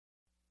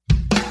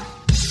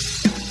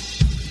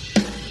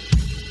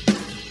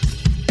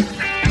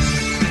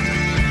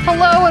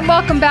Hello and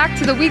welcome back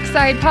to the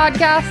Weekside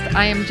Podcast.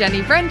 I am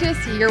Jenny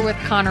Brentis here with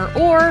Connor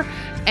Orr.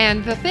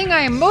 And the thing I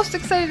am most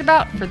excited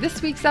about for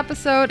this week's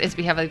episode is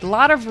we have a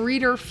lot of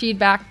reader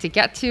feedback to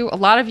get to. A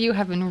lot of you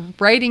have been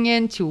writing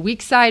in to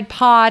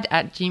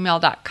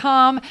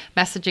weeksidepod@gmail.com,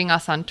 messaging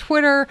us on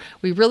Twitter.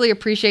 We really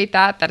appreciate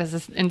that. That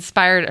has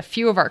inspired a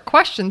few of our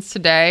questions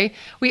today.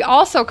 We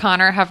also,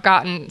 Connor, have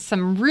gotten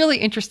some really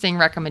interesting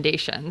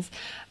recommendations.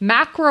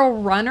 Macro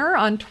Runner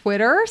on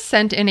Twitter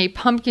sent in a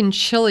pumpkin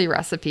chili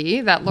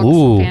recipe that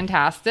looks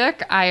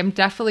fantastic. I am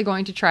definitely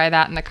going to try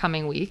that in the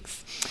coming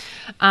weeks.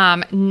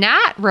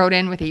 Nat wrote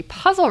in with a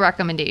puzzle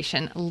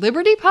recommendation,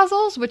 Liberty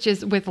Puzzles, which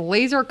is with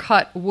laser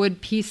cut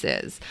wood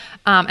pieces.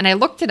 And I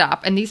looked it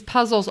up, and these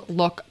puzzles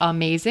look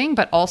amazing,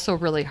 but also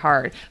really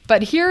hard.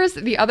 But here's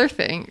the other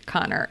thing,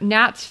 Connor.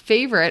 Nat's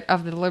favorite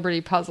of the Liberty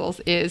Puzzles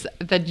is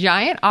the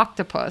giant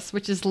octopus,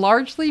 which is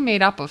largely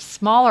made up of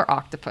smaller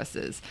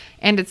octopuses.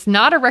 And it's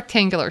not a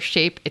rectangular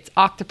shape, it's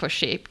octopus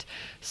shaped.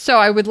 So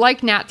I would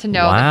like Nat to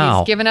know that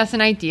he's given us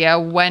an idea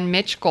when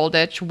Mitch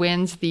Goldich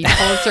wins the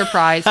Pulitzer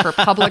Prize for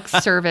Public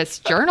Service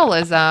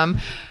Journalism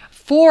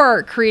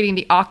for creating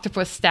the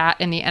octopus stat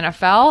in the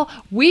NFL,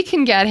 we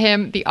can get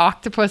him the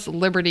Octopus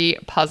Liberty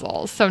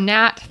Puzzles. So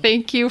Nat,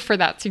 thank you for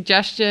that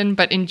suggestion.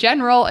 But in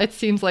general, it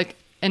seems like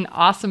an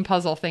awesome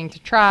puzzle thing to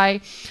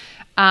try.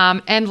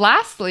 And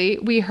lastly,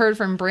 we heard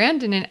from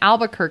Brandon in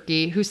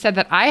Albuquerque, who said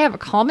that I have a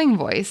calming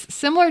voice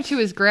similar to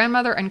his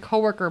grandmother and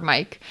coworker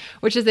Mike,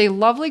 which is a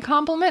lovely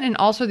compliment and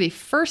also the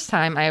first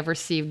time I have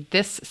received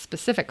this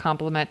specific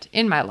compliment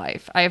in my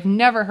life. I have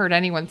never heard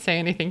anyone say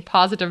anything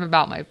positive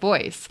about my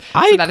voice.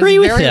 I agree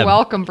with him. Very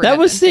welcome, Brandon.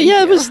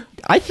 That was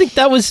I think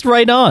that was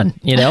right on.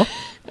 You know.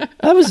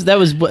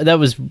 That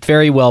was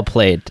very well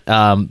played.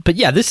 But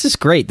yeah, this is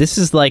great. This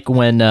is like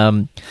when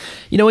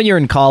when you're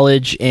in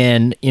college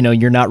and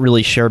you're not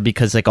really sure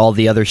because like all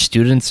the other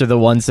students are the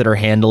ones that are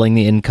handling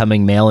the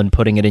incoming mail and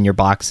putting it in your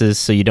boxes,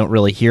 so you don't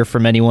really hear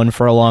from anyone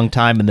for a long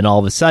time, and then all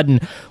of a sudden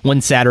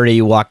one Saturday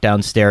you walk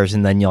downstairs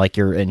and then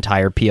your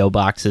entire PO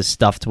box is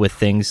stuffed with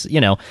things,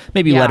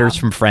 maybe letters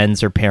from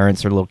friends or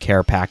parents or little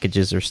care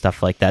packages or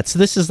stuff like that. So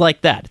this is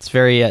like that. It's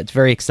very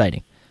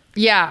exciting.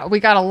 Yeah, we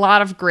got a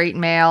lot of great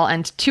mail,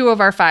 and 2 of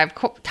our 5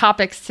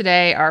 topics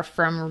today are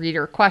from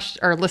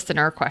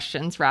listener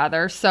questions,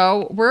 rather.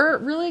 So we're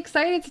really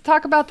excited to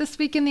talk about this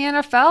week in the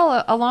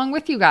NFL along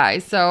with you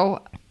guys.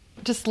 So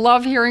just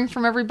love hearing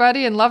from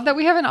everybody and love that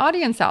we have an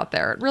audience out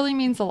there. It really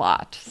means a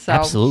lot. So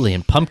absolutely,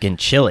 and pumpkin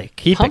chili.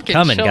 Keep it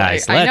coming,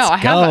 guys. Let's go. I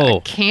have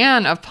a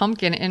can of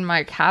pumpkin in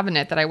my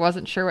cabinet that I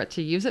wasn't sure what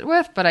to use it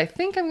with, but I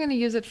think I'm going to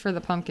use it for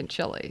the pumpkin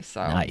chili.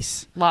 So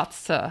nice.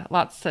 Lots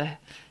to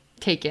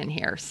take in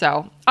here.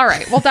 So, all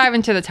right, we'll dive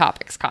into the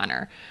topics,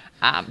 Connor.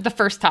 The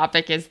first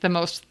topic is the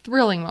most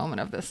thrilling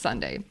moment of this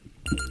Sunday.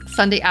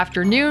 Sunday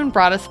afternoon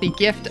brought us the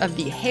gift of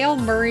the Hail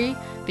Murray,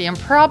 the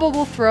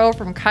improbable throw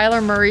from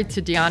Kyler Murray to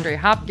DeAndre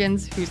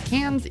Hopkins, whose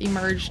hands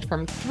emerged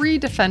from 3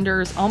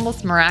 defenders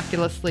almost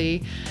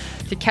miraculously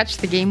to catch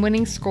the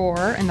game-winning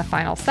score in the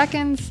final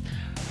seconds.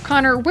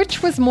 Connor,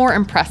 which was more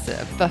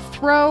impressive, the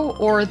throw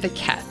or the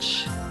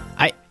catch?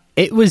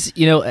 It was,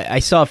 I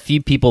saw a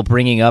few people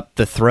bringing up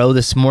the throw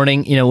this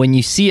morning. When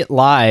you see it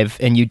live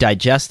and you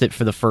digest it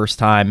for the first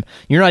time,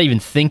 you're not even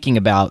thinking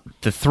about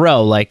the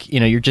throw. Like,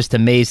 you're just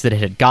amazed that it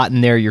had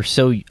gotten there. You're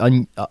so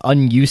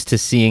unused to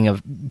seeing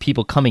of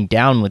people coming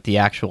down with the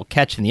actual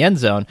catch in the end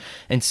zone.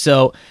 And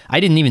so I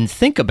didn't even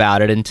think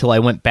about it until I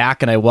went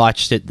back and I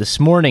watched it this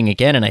morning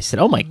again. And I said,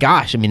 oh my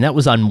gosh, that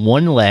was on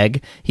one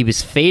leg. He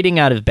was fading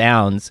out of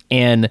bounds.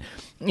 And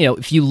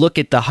if you look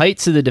at the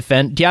heights of the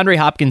defense, DeAndre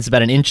Hopkins is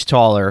about an inch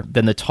taller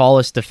than the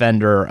tallest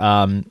defender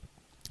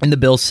in the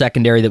Bills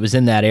secondary that was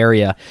in that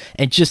area.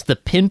 And just the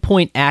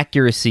pinpoint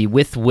accuracy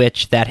with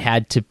which that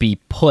had to be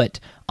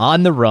put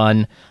on the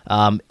run,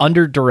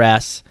 under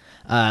duress,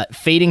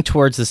 fading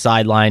towards the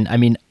sideline.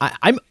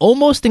 I'm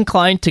almost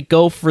inclined to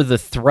go for the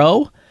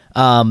throw.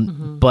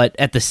 But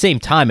at the same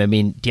time,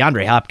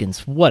 DeAndre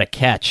Hopkins, what a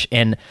catch.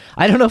 And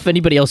I don't know if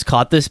anybody else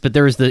caught this, but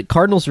there was the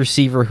Cardinals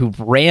receiver who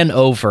ran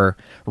over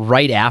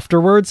right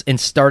afterwards and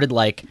started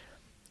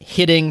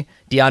hitting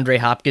DeAndre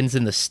Hopkins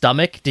in the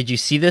stomach. Did you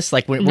see this?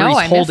 I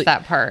missed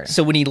that part.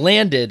 So when he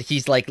landed,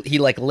 he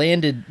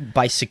landed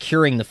by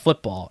securing the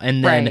football,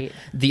 and then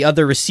the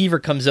other receiver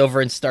comes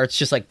over and starts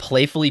just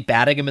playfully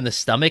batting him in the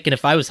stomach. And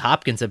if I was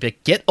Hopkins, I'd be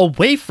like, get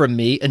away from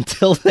me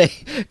until they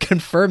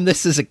confirm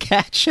this is a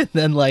catch. And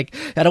then I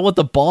don't want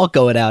the ball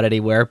going out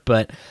anywhere.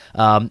 But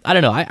I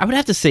don't know. I would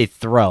have to say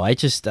throw. I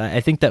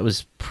think that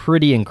was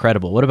pretty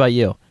incredible. What about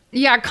you?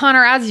 Yeah,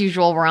 Connor, as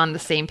usual, we're on the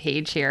same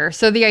page here.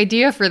 So the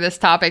idea for this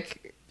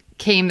topic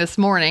came this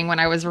morning when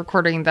I was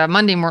recording the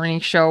Monday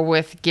morning show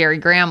with Gary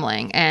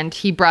Gramling, and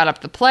he brought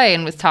up the play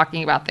and was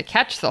talking about the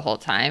catch the whole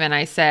time. And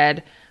I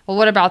said, well,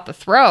 what about the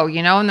throw? And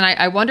then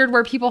I wondered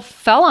where people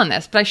fell on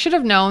this, but I should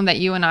have known that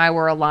you and I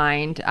were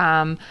aligned.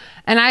 And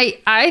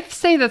I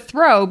say the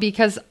throw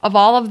because of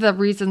all of the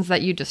reasons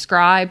that you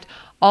described,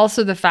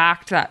 also the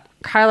fact that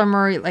Kyler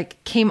Murray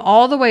like came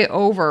all the way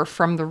over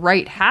from the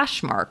right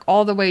hash mark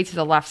all the way to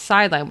the left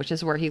sideline, which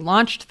is where he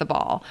launched the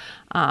ball.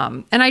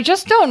 And I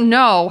just don't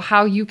know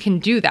how you can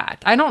do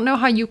that. I don't know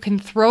how you can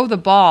throw the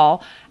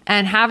ball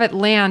and have it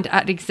land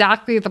at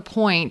exactly the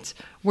point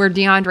where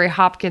DeAndre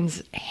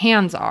Hopkins'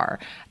 hands are.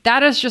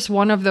 That is just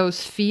one of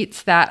those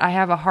feats that I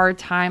have a hard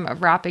time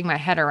of wrapping my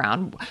head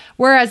around.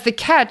 Whereas the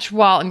catch,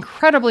 while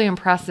incredibly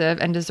impressive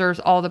and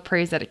deserves all the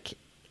praise that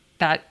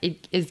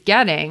it is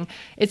getting,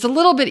 it's a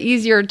little bit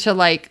easier to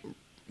like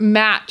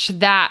match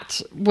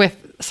that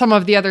with some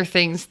of the other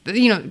things.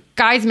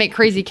 Guys make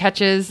crazy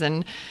catches,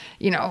 and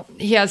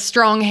he has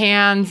strong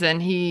hands,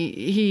 and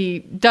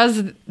he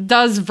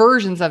does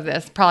versions of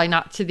this, probably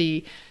not to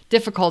the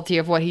difficulty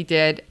of what he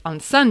did on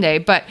Sunday,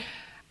 but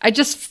I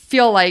just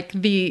feel like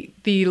the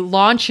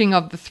launching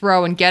of the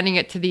throw and getting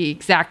it to the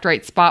exact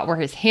right spot where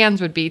his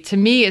hands would be, to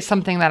me, is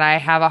something that I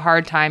have a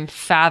hard time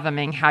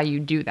fathoming how you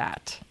do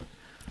that.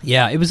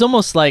 Yeah, it was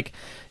almost like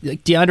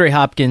DeAndre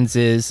Hopkins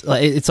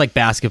it's like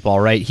basketball,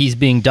 right? He's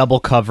being double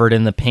covered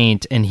in the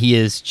paint, and he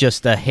is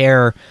just a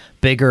hair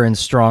bigger and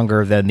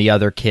stronger than the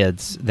other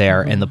kids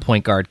there, and the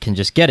point guard can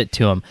just get it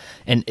to him.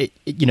 And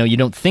you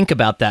don't think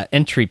about that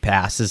entry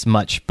pass as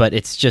much, but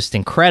it's just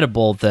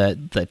incredible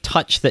the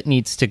touch that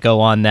needs to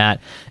go on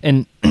that.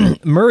 And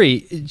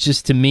Murray,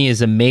 just to me,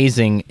 is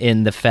amazing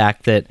in the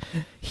fact that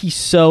he's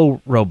so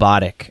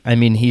robotic. I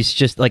mean, he's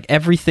just like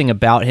everything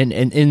about him,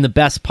 and in the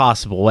best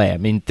possible way. I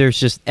mean, there's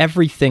just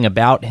everything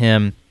about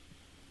him,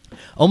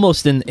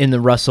 almost in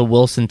the Russell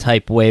Wilson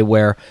type way,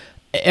 where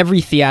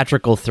every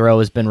theatrical throw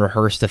has been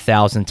rehearsed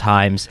 1,000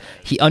 times.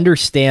 He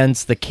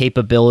understands the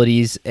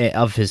capabilities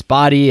of his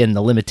body and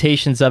the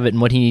limitations of it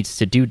and what he needs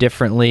to do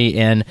differently.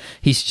 And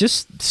he's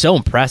just so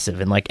impressive.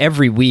 And like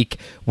every week,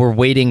 we're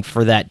waiting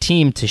for that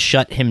team to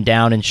shut him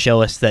down and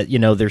show us that,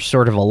 there's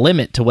sort of a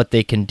limit to what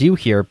they can do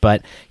here.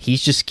 But he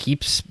just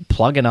keeps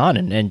plugging on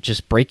and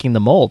just breaking the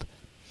mold.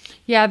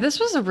 Yeah, this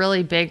was a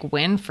really big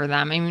win for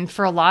them. I mean,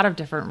 for a lot of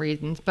different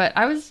reasons. But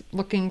I was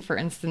looking, for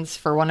instance,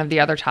 for one of the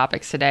other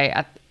topics today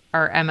at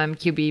our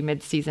MMQB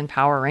midseason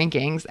power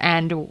rankings,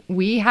 and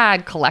we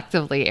had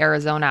collectively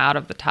Arizona out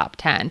of the top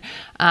 10.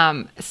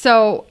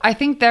 So I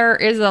think there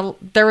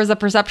was a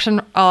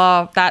perception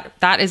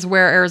that is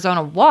where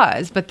Arizona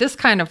was, but this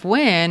kind of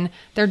win,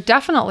 they're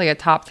definitely a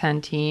top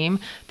 10 team.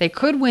 They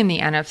could win the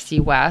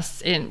NFC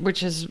West,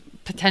 which is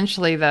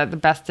potentially the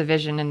best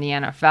division in the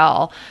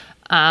NFL.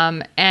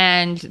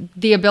 And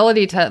the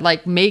ability to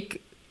like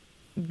make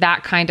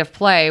that kind of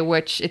play,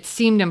 which it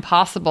seemed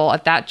impossible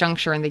at that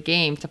juncture in the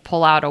game to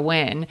pull out a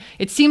win.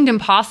 It seemed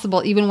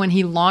impossible even when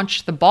he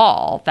launched the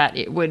ball that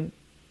it would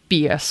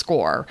be a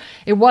score.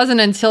 It wasn't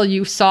until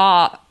you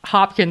saw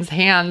Hopkins'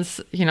 hands,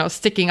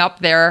 sticking up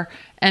there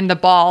and the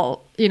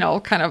ball,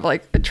 kind of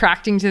like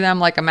attracting to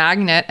them like a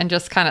magnet and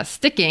just kind of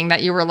sticking,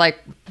 that you were like,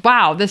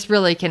 wow, this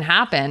really can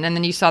happen. And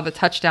then you saw the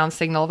touchdown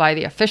signal by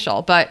the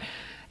official. But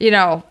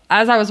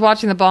as I was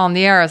watching the ball in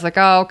the air, I was like,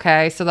 oh,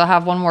 okay, so they'll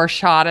have one more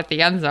shot at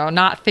the end zone,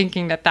 not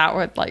thinking that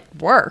would like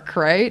work,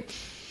 right?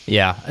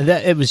 Yeah,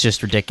 it was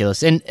just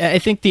ridiculous. And I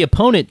think the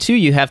opponent, too,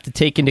 you have to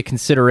take into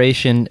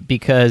consideration,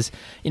 because,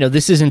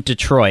 this isn't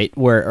Detroit,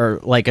 or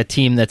like a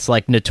team that's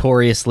like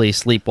notoriously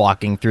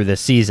sleepwalking through the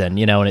season,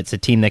 and it's a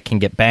team that can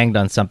get banged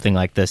on something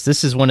like this.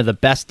 This is one of the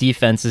best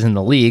defenses in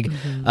the league,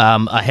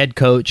 a head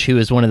coach who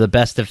is one of the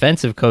best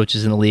defensive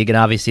coaches in the league, and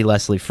obviously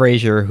Leslie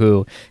Frazier,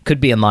 who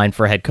could be in line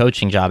for a head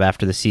coaching job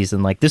after the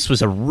season. Like, this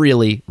was a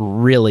really,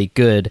 really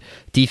good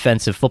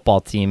defensive football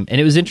team. And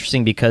it was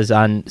interesting because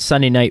on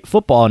Sunday Night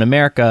Football in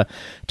America,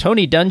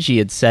 Tony Dungy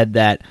had said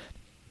that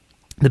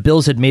the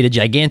Bills had made a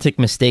gigantic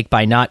mistake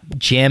by not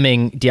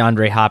jamming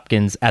DeAndre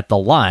Hopkins at the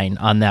line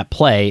on that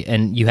play,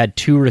 and you had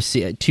two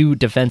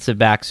defensive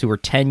backs who were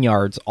 10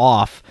 yards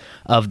off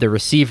of the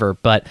receiver.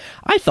 But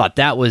I thought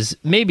that was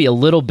maybe a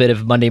little bit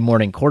of Monday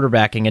morning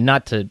quarterbacking, and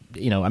not to,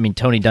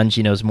 Tony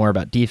Dungy knows more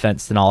about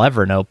defense than I'll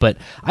ever know, but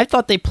I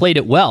thought they played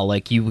it well.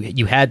 Like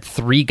you had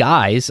three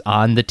guys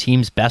on the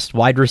team's best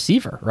wide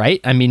receiver, right?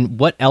 I mean,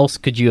 what else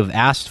could you have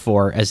asked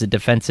for as a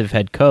defensive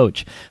head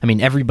coach? I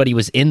mean, everybody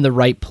was in the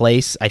right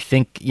place. I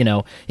think,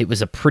 it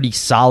was a pretty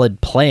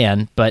solid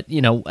plan, but,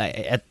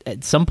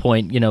 at some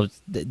point,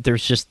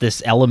 there's just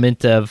this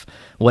element of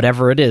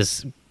whatever it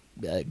is,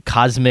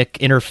 cosmic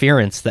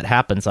interference that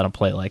happens on a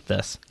play like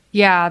this.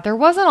 Yeah, there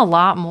wasn't a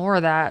lot more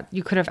that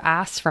you could have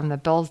asked from the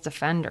Bills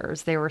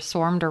defenders. They were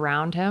swarmed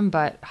around him,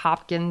 but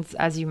Hopkins,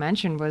 as you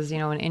mentioned, was,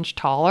 an inch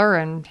taller,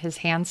 and his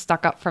hands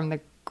stuck up from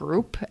the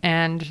group,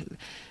 and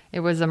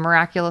it was a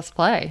miraculous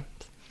play.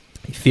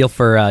 You feel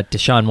for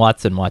Deshaun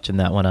Watson watching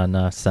that one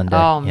on Sunday.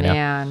 Oh,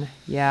 man.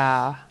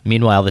 Yeah.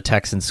 Meanwhile, the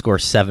Texans score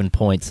 7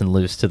 points and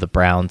lose to the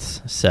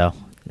Browns. So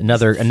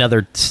another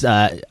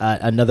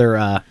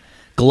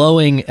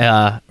glowing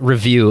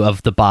review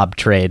of the Bob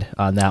trade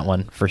on that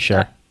one for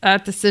sure.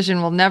 That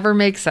decision will never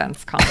make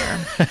sense, Connor.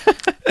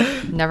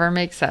 Never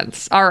make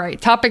sense. All right,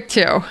 topic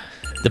 2.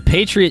 The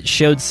Patriots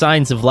showed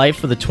signs of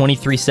life with a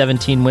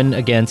 23-17 win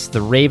against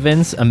the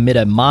Ravens amid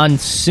a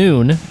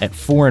monsoon at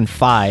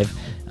 4-5.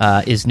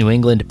 is New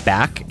England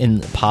back in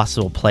the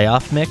possible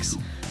playoff mix?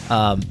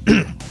 I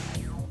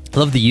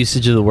love the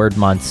usage of the word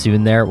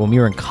monsoon there. When we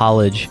were in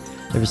college,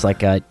 there was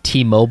like a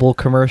T-Mobile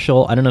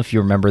commercial. I don't know if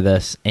you remember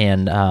this,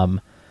 and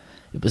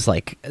it was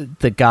like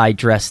the guy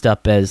dressed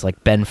up as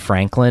like Ben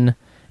Franklin,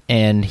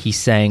 and he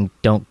sang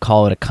 "Don't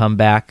Call It a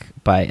Comeback"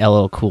 by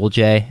LL Cool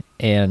J.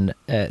 And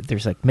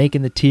there's like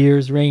making the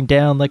tears rain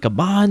down like a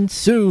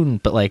monsoon,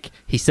 but like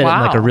he said it in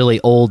like a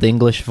really old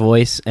English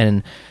voice,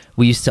 and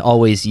we used to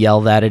always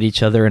yell that at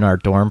each other in our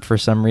dorm for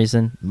some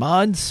reason.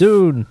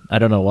 Monsoon. I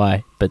don't know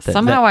why, but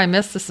somehow I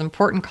missed this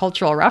important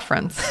cultural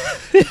reference.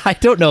 I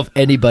don't know if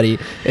anybody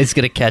is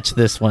going to catch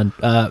this one.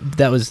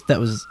 That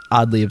was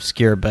oddly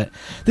obscure, but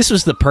this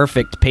was the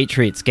perfect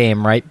Patriots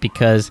game, right?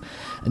 Because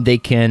they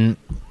can,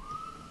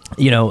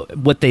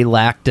 what they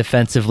lack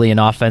defensively and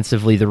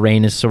offensively, the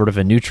rain is sort of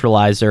a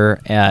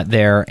neutralizer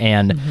there.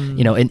 And,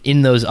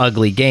 in those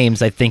ugly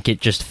games, I think it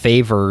just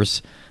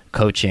favors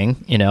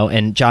coaching,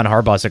 and John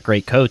Harbaugh's a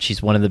great coach. He's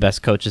one of the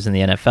best coaches in the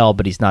NFL,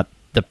 but he's not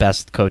the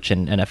best coach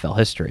in NFL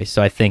history.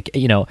 So I think,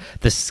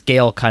 the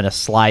scale kind of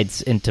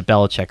slides into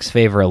Belichick's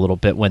favor a little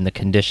bit when the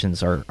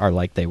conditions are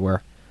like they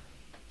were.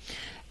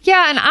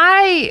 Yeah, and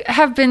I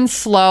have been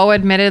slow,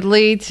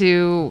 admittedly,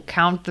 to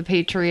count the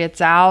Patriots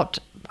out.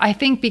 I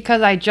think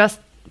because I just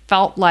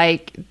felt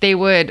like they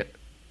would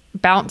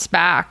bounce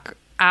back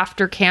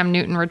after Cam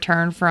Newton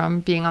returned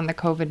from being on the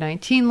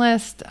COVID-19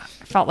 list. I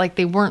felt like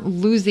they weren't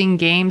losing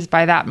games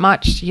by that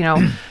much.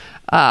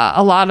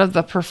 A lot of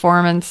the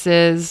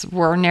performances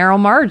were narrow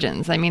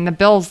margins. I mean, the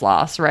Bills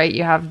lost, right?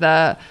 You have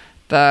the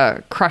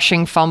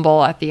crushing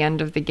fumble at the end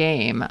of the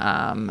game,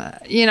 and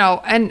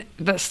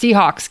the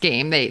Seahawks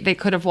game, they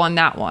could have won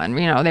that one.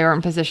 They were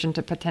in position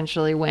to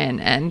potentially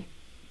win, and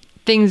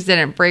things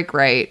didn't break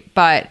right,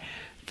 but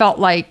felt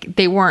like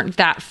they weren't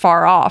that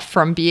far off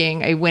from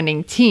being a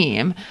winning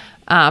team.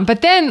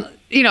 But then,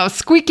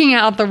 squeaking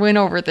out the win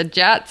over the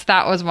Jets,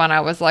 that was when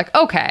I was like,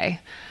 okay,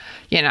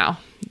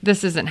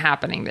 this isn't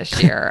happening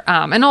this year.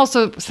 And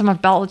also some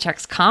of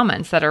Belichick's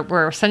comments that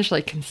were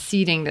essentially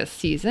conceding this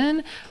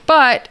season.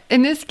 But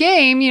in this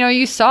game,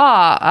 you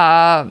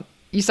saw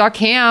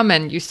Cam,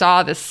 and you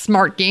saw this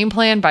smart game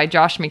plan by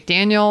Josh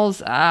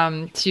McDaniels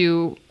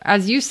to,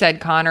 as you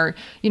said, Connor,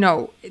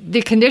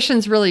 the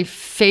conditions really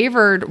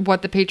favored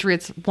what the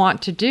Patriots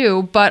want to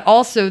do, but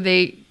also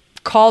they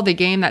called a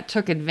game that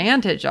took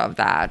advantage of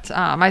that.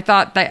 I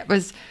thought that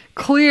was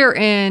clear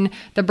in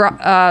the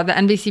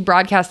NBC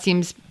broadcast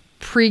team's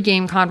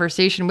pre-game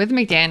conversation with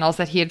McDaniels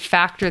that he had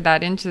factored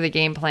that into the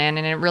game plan,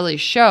 and it really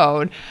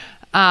showed.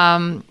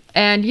 And,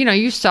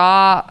 you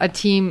saw a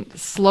team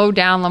slow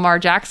down Lamar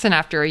Jackson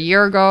after a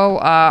year ago,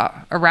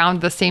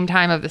 around the same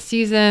time of the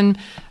season.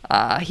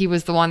 He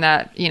was the one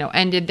that,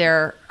 ended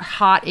their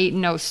hot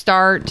 8-0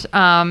 start.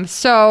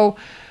 So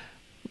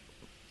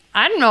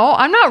I don't know.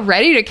 I'm not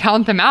ready to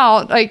count them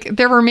out. Like,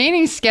 their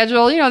remaining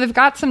schedule, they've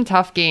got some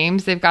tough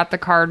games. They've got the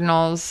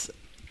Cardinals.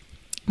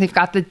 They've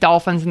got the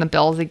Dolphins and the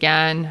Bills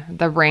again,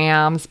 the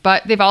Rams.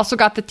 But they've also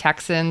got the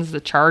Texans, the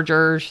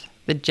Chargers,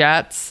 the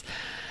Jets.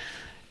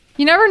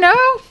 You never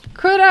know.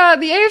 Could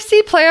the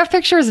AFC playoff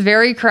picture is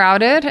very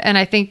crowded, and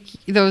I think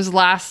those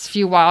last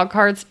few wild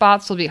card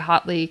spots will be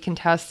hotly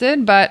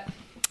contested. But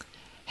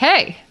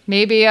hey,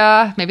 maybe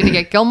they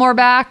get Gilmore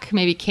back.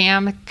 Maybe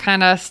Cam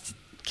kind of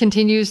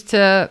continues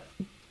to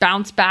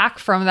bounce back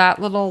from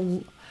that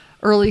little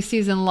early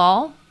season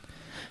lull.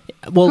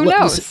 Well, who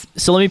knows?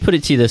 So let me put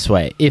it to you this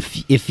way: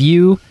 if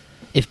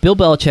Bill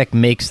Belichick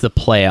makes the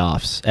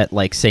playoffs at,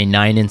 like, say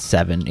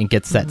 9-7 and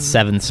gets that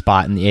 7th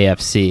spot in the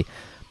AFC.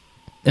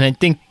 And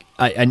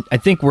I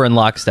think we're in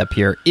lockstep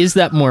here. Is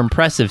that more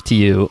impressive to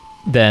you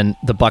than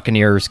the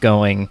Buccaneers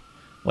going,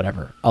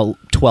 12-4,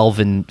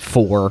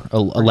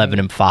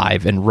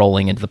 11-5, and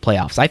rolling into the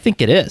playoffs? I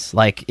think it is.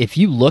 Like, if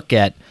you look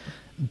at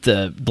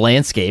the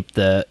landscape,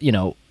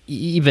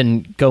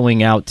 even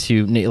going out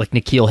to like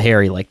N'Keal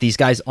Harry, like, these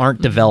guys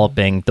aren't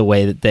developing the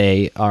way that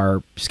they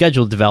are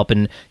scheduled to develop.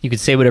 And you could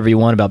say whatever you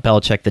want about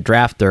Belichick, the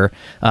drafter.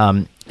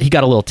 He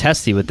got a little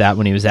testy with that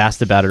when he was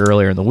asked about it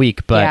earlier in the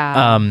week, but.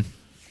 Yeah.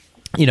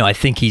 I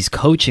think he's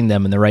coaching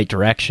them in the right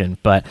direction,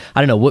 but I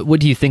don't know. What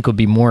do you think would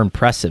be more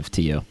impressive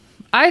to you?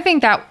 I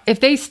think that if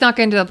they snuck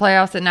into the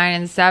playoffs at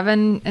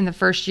 9-7 in the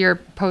first year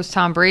post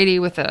Tom Brady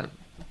with a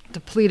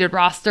depleted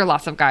roster,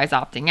 lots of guys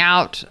opting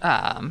out,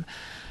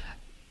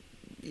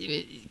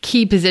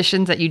 key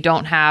positions that you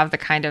don't have the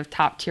kind of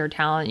top tier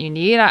talent you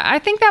need, I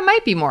think that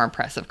might be more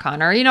impressive,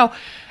 Connor.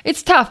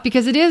 It's tough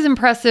because it is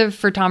impressive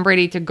for Tom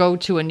Brady to go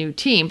to a new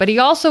team, but he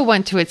also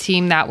went to a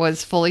team that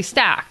was fully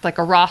stacked, like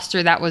a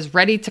roster that was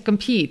ready to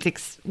compete,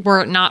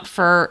 were it not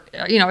for,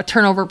 a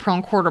turnover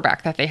prone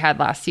quarterback that they had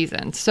last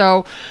season.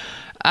 So,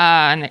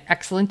 an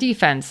excellent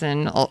defense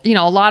and,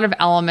 a lot of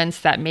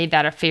elements that made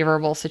that a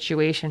favorable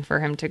situation for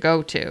him to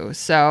go to.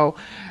 So,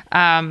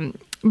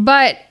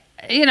 but,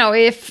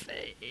 if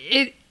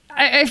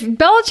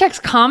Belichick's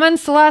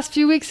comments the last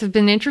few weeks have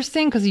been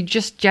interesting because you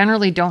just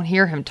generally don't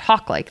hear him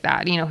talk like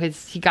that.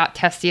 He got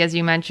testy, as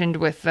you mentioned,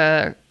 with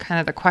the kind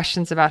of the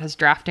questions about his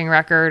drafting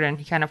record, and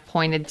he kind of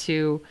pointed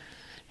to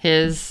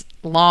his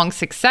long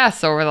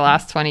success over the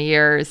last 20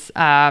 years.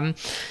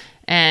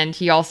 And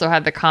he also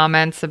had the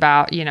comments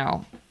about,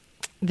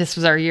 this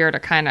was our year to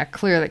kind of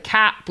clear the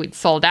cap. We'd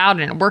sold out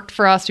and it worked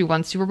for us. We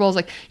won Super Bowls.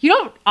 Like, you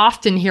don't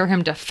often hear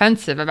him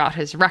defensive about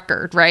his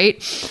record,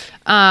 right?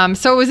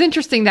 So it was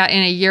interesting that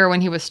in a year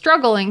when he was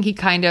struggling, he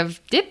kind of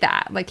did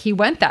that. Like, he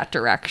went that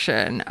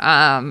direction.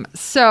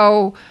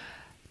 So,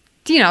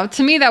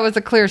 to me, that was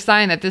a clear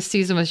sign that this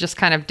season was just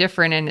kind of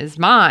different in his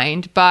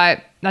mind,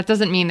 but that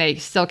doesn't mean they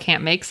still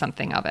can't make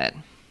something of it.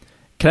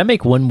 Can I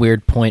make one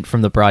weird point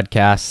from the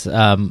broadcast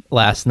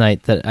last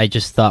night that I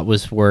just thought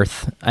was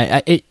worth?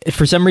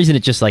 For some reason,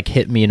 it just like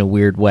hit me in a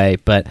weird way.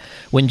 But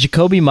when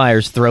Jacoby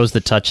Myers throws the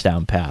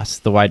touchdown pass,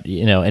 the wide,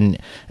 and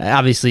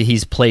obviously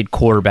he's played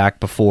quarterback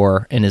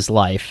before in his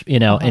life,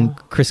 and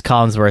Chris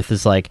Collinsworth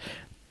is like,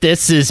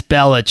 "This is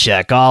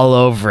Belichick all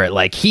over it."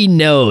 Like, he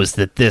knows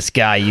that this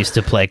guy used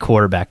to play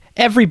quarterback.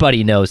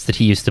 Everybody knows that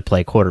he used to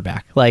play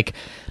quarterback. Like,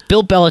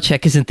 Bill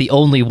Belichick isn't the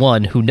only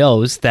one who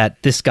knows that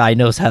this guy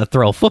knows how to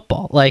throw a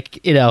football. Like,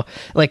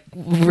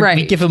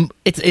 we give him,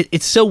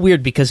 it's so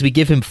weird because we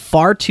give him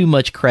far too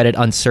much credit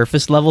on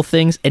surface level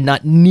things and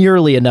not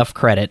nearly enough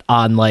credit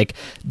on like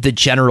the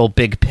general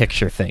big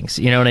picture things.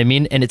 You know what I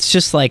mean? And it's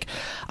just like,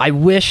 I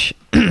wish,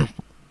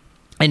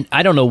 and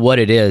I don't know what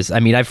it is. I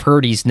mean, I've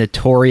heard he's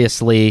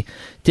notoriously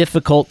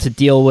difficult to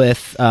deal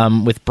with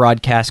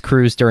broadcast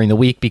crews during the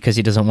week because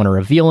he doesn't want to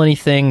reveal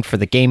anything for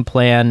the game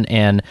plan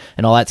and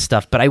all that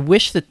stuff. But I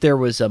wish that there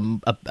was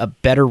a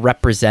better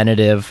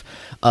representative,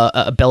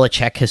 a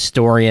Belichick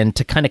historian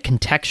to kind of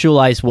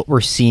contextualize what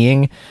we're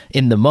seeing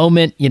in the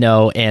moment,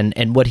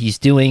 and what he's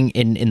doing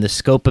in the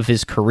scope of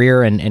his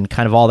career and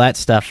kind of all that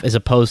stuff, as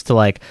opposed to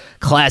like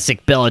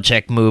classic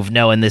Belichick move,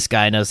 knowing this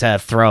guy knows how to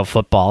throw a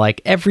football. Like,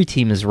 every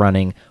team is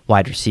running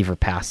wide receiver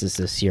passes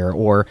this year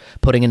or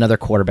putting another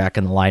quarterback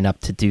in the lineup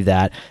to do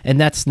that. And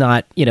that's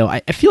not, I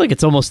feel like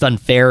it's almost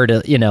unfair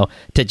to,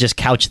 to just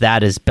couch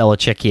that as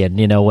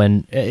Belichickian,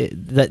 when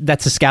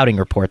that's a scouting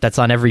report. That's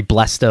on every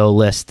Blesto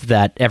list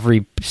that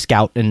every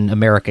scout in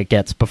America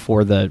gets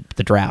before the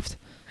draft.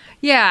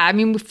 Yeah, I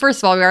mean,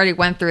 first of all, we already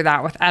went through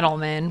that with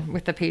Edelman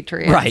with the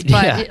Patriots. Right,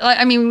 but, yeah.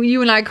 I mean,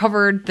 you and I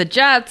covered the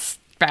Jets.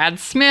 Brad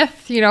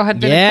Smith, had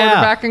been a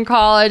quarterback in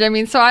college. I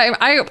mean, so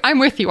I'm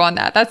with you on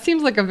that. That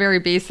seems like a very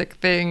basic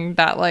thing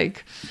that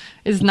like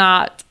does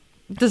not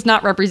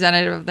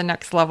representative of the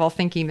next level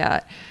thinking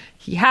that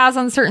he has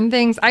on certain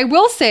things. I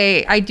will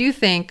say, I do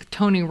think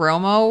Tony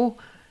Romo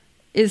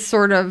is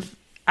sort of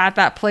at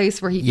that place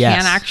where he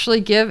can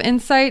actually give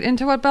insight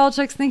into what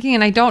Belichick's thinking.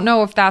 And I don't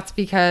know if that's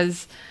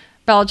because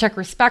Belichick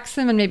respects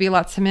him and maybe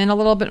lets him in a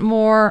little bit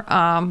more,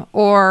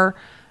 or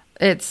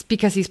it's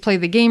because he's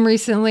played the game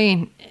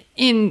recently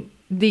in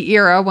the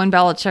era when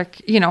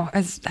Belichick,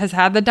 has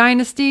had the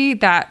dynasty,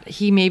 that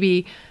he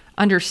maybe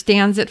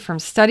understands it from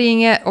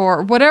studying it,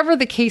 or whatever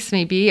the case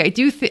may be. I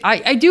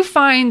do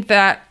find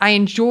that I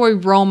enjoy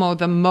Romo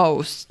the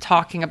most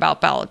talking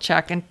about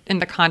Belichick in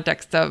the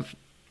context of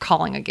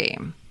calling a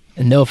game.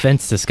 And no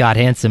offense to Scott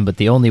Hansen, but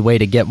the only way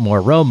to get more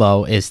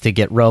Romo is to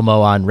get Romo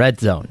on Red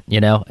Zone,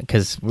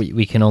 because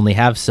we can only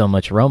have so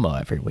much Romo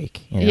every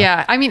week.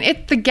 Yeah, I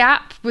mean, the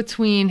gap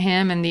between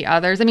him and the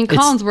others. I mean,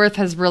 Collinsworth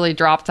has really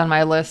dropped on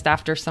my list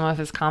after some of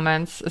his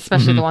comments,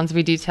 especially the ones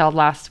we detailed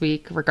last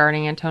week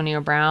regarding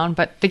Antonio Brown.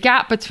 But the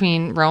gap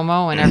between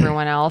Romo and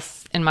everyone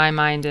else, in my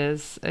mind,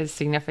 is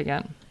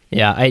significant.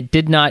 Yeah, I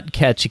did not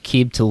catch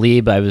Aqib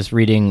Talib. I was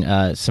reading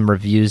some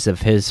reviews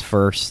of his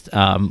first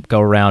go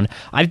around.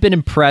 I've been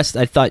impressed.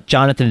 I thought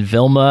Jonathan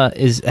Vilma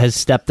has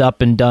stepped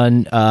up and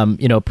done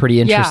a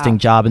pretty interesting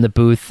job in the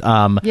booth.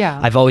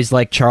 I've always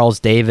liked Charles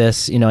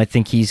Davis. I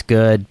think he's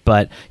good.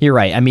 But you're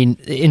right. I mean,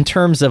 in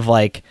terms of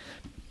like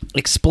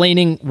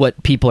explaining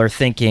what people are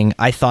thinking,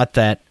 I thought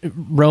that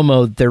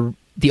Romo,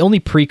 the only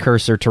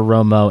precursor to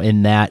Romo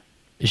in that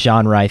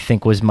genre, I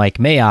think, was Mike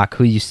Mayock,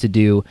 who used to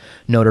do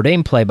Notre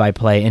Dame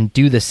play-by-play and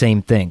do the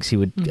same things. He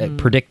would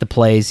predict the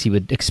plays, he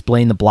would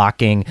explain the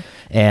blocking,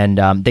 and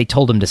they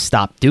told him to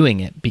stop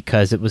doing it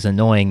because it was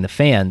annoying the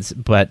fans.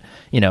 But,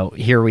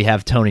 here we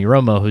have Tony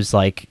Romo, who's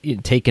like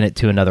taking it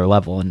to another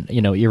level. And,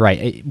 you're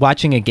right.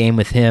 Watching a game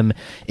with him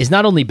is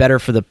not only better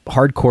for the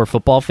hardcore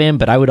football fan,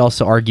 but I would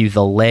also argue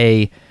the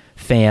lay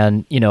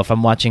fan, if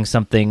I'm watching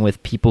something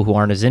with people who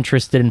aren't as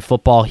interested in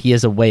football, he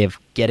has a way of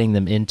getting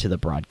them into the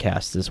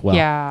broadcast as well.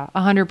 Yeah,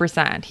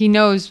 100%. He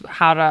knows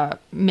how to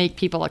make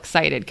people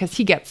excited because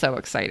he gets so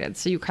excited.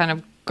 So you kind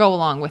of go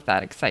along with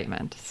that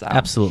excitement. So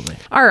absolutely.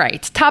 All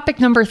right. Topic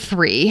number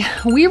 3.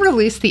 We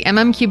released the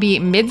MMQB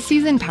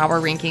midseason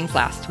power rankings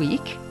last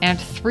week, and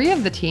 3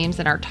 of the teams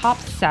in our top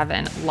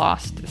 7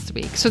 lost this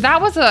week. So that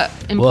was a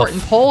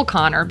important poll,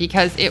 Connor,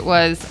 because it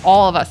was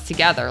all of us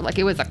together. Like,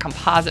 it was a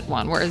composite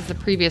one, whereas the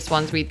previous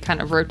ones we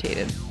kind of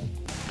rotated.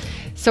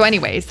 So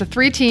anyways, the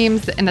 3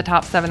 teams in the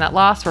top 7 that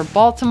lost were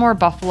Baltimore,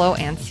 Buffalo,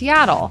 and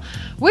Seattle.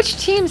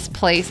 Which team's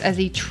place as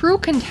a true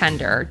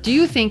contender do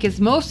you think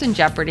is most in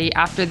jeopardy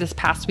after this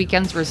past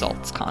weekend's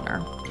results,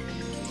 Connor?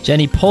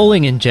 Jenny,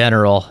 polling in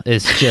general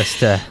is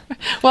just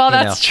well,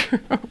 that's true.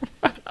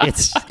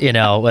 it's,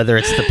 whether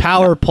it's the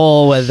Power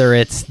poll, whether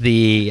it's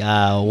the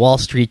Wall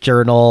Street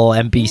Journal,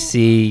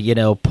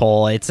 NBC,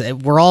 poll,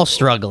 we're all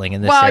struggling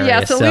in this area. Well,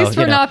 yes, at least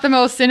we're not the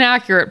most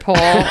inaccurate poll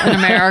in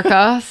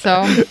America.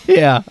 So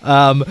yeah.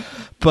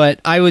 But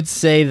I would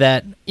say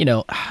that,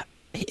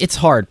 it's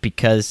hard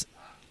because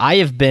I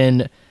have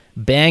been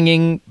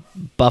banging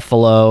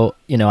Buffalo.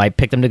 I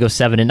picked them to go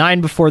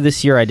 7-9 before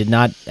this year. I did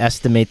not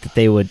estimate that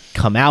they would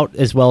come out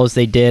as well as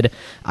they did.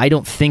 I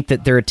don't think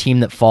that they're a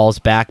team that falls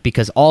back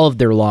because all of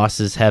their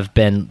losses have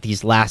been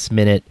these last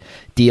minute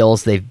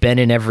deals. They've been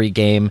in every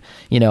game,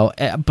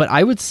 but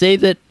I would say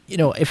that,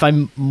 if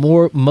I'm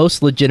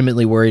most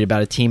legitimately worried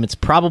about a team, it's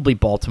probably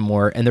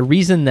Baltimore. And the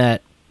reason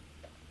that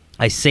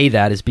I say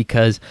that is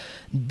because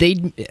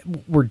they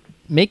were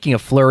making a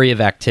flurry of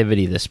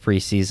activity this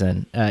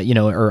preseason,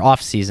 or off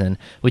season,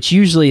 which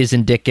usually is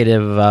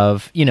indicative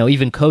of,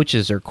 even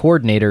coaches or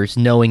coordinators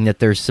knowing that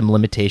there's some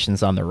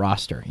limitations on the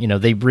roster.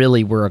 They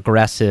really were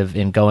aggressive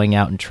in going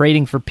out and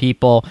trading for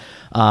people,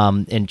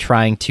 and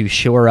trying to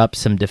shore up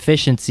some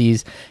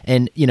deficiencies.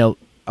 And,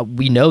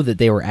 we know that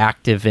they were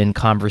active in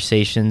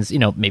conversations,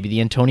 maybe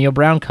the Antonio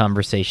Brown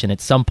conversation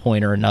at some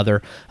point or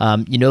another.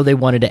 They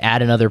wanted to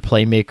add another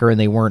playmaker and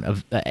they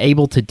weren't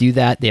able to do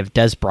that. They have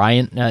Des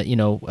Bryant,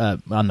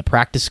 on the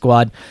practice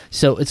squad.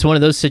 So it's one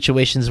of those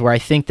situations where I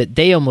think that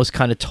they almost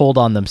kind of told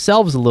on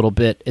themselves a little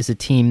bit as a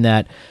team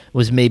that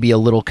was maybe a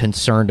little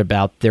concerned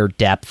about their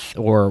depth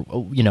or,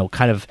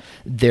 kind of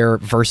their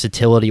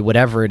versatility,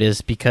 whatever it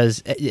is,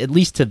 because at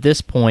least to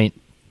this point,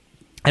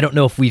 I don't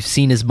know if we've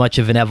seen as much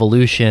of an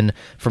evolution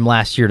from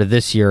last year to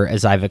this year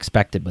as I've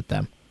expected with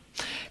them.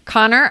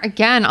 Connor,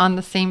 again, on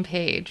the same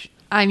page.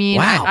 I mean,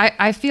 wow.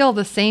 I feel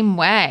the same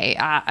way.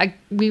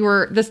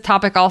 This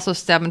topic also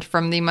stemmed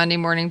from the Monday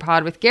Morning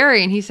Pod with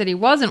Gary, and he said he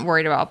wasn't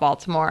worried about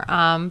Baltimore.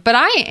 But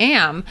I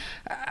am.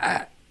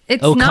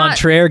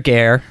 Contraire,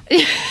 Gare.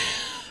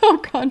 Au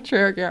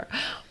contraire, Gare.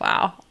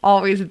 Wow.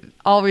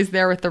 Always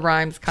there with the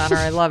rhymes, Connor.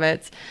 I love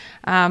it.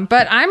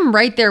 But I'm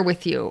right there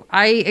with you.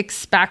 I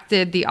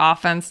expected the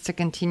offense to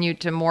continue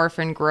to morph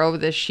and grow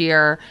this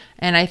year.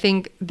 And I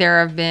think there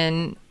have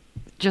been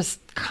just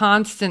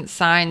constant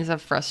signs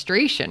of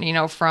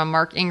frustration, from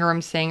Mark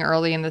Ingram saying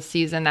early in the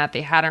season that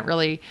they hadn't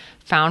really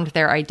found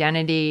their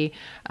identity.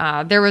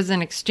 There was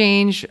an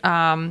exchange,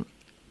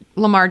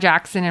 Lamar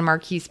Jackson and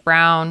Marquise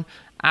Brown,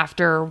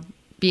 after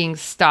being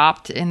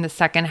stopped in the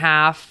second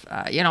half,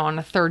 on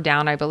a third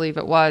down, I believe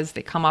it was.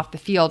 They come off the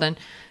field and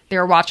they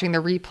were watching the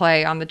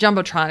replay on the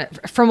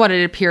Jumbotron, from what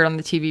it appeared on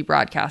the TV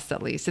broadcast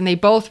at least. And they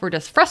both were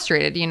just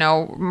frustrated.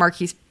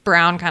 Marquise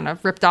Brown kind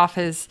of ripped off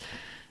his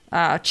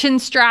chin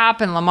strap,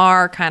 and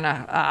Lamar kind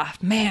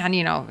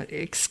of,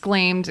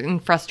 exclaimed in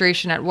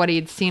frustration at what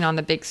he'd seen on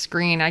the big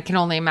screen. I can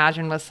only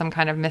imagine was some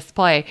kind of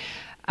misplay.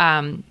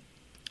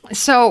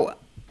 So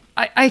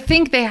I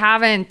think they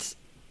haven't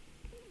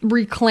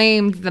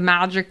reclaimed the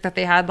magic that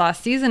they had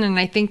last season. And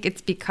I think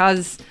it's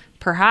because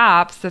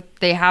perhaps that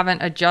they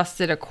haven't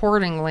adjusted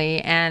accordingly.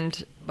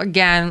 And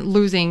again,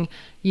 losing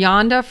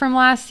Yonda from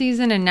last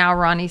season and now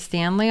Ronnie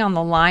Stanley on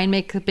the line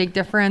makes a big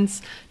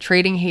difference.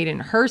 Trading Hayden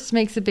Hurst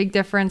makes a big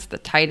difference. The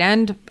tight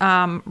end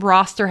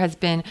roster has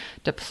been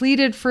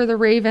depleted for the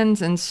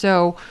Ravens. And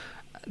so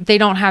they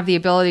don't have the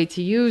ability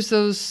to use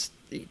those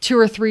 2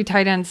 or 3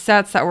 tight end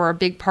sets that were a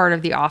big part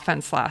of the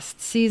offense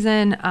last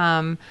season.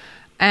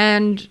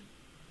 And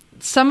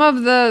some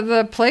of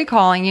the play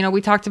calling,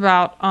 we talked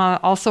about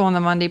also on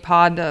the Monday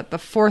pod, the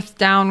fourth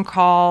down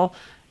call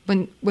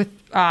when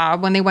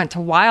they went to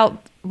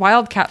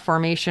wildcat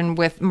formation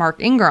with Mark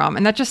Ingram.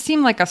 And that just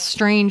seemed like a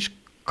strange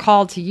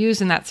call to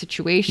use in that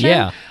situation.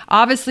 Yeah.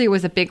 Obviously, it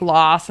was a big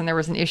loss and there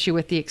was an issue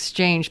with the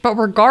exchange. But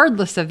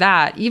regardless of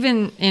that,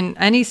 even in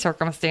any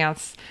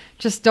circumstance,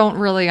 just don't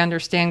really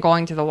understand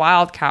going to the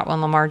wildcat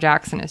when Lamar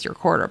Jackson is your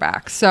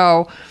quarterback.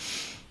 So,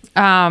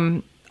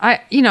 the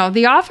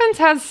offense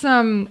has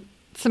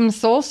some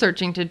soul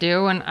searching to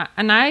do, and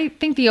I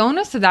think the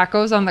onus of that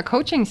goes on the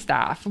coaching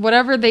staff.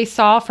 Whatever they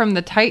saw from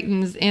the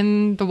Titans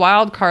in the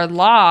wild card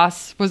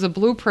loss was a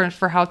blueprint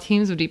for how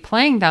teams would be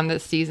playing them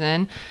this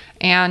season,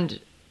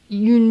 and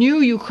you knew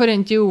you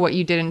couldn't do what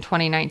you did in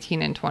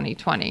 2019 and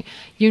 2020.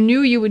 You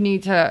knew you would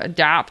need to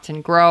adapt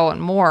and grow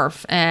and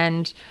morph,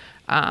 and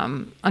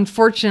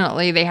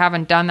unfortunately, they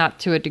haven't done that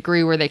to a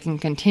degree where they can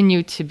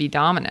continue to be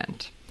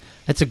dominant.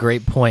 That's a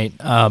great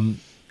point.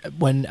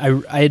 When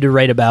I had to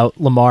write about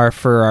Lamar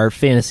for our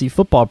fantasy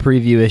football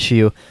preview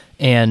issue,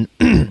 and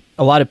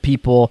a lot of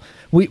people,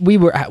 we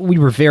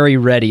were very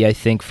ready, I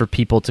think, for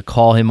people to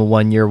call him a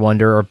one-year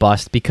wonder or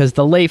bust, because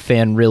the lay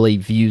fan really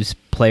views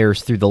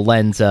players through the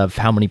lens of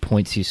how many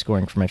points he's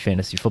scoring for my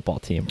fantasy football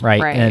team,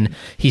 right? And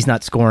he's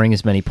not scoring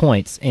as many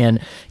points. And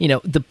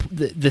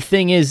the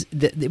thing is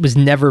that it was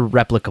never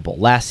replicable.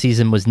 Last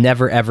season was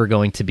never ever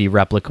going to be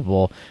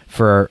replicable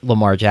for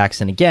Lamar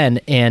Jackson again.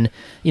 And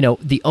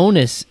the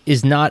onus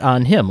is not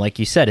on him, like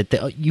you said.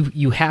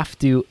 You have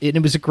to. And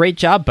it was a great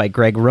job by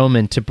Greg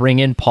Roman to bring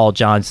in Paul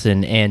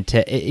Johnson and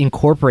to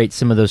incorporate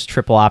some of those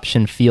triple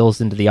option feels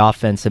into the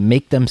offense and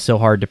make them so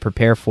hard to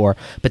prepare for.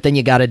 But then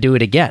you got to do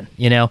it again.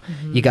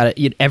 You got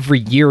to every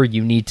year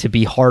you need to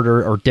be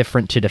harder or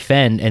different to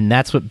defend, and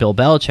that's what Bill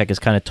Belichick has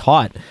kind of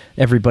taught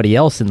everybody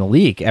else in the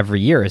league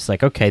every year. It's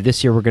like, okay,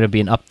 this year we're going to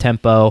be an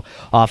up-tempo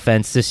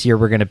offense. This year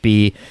we're going to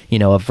be,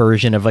 a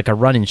version of like a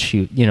run and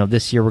shoot.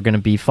 This year we're going to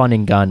be fun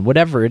and gun,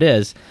 whatever it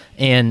is.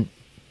 And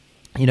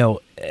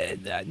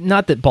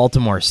not that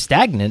Baltimore is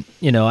stagnant.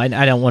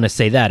 I don't want to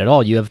say that at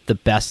all. You have the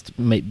best,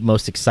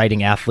 most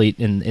exciting athlete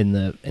in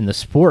the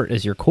sport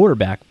as your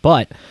quarterback,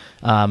 but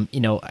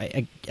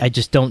I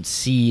just don't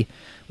see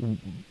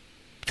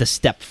the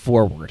step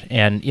forward.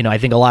 And I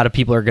think a lot of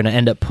people are going to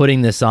end up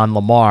putting this on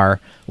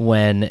Lamar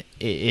when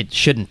it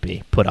shouldn't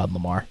be put on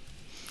Lamar.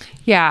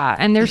 Yeah,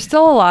 and there's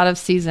still a lot of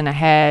season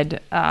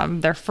ahead.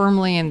 They're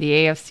firmly in the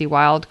AFC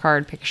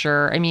wildcard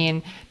picture. I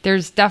mean,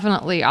 there's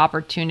definitely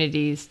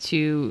opportunities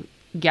to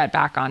get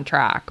back on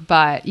track.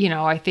 But,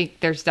 I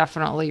think there's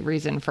definitely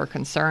reason for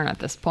concern at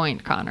this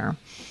point, Connor.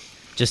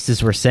 Just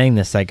as we're saying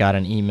this, I got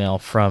an email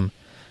from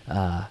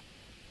a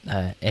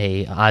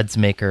odds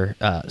maker,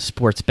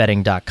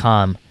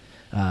 sportsbetting.com.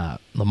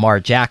 Lamar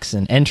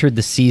Jackson entered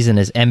the season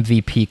as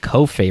MVP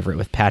co-favorite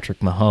with Patrick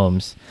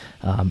Mahomes,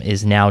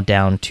 is now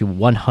down to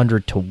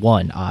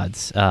 100-1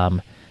 odds.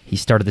 He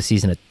started the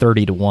season at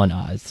 30-1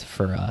 odds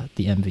for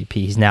the MVP.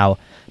 He's now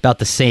about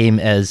the same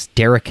as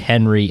Derrick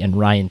Henry and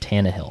Ryan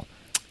Tannehill.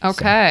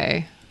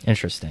 Okay.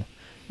 So,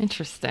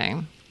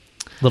 interesting.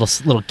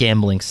 Little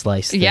gambling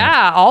slice there.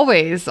 Yeah,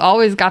 always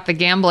got the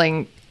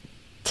gambling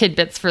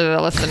tidbits for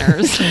the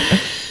listeners.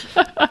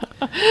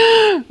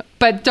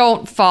 But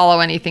don't follow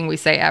anything we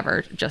say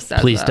ever, just as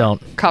please don't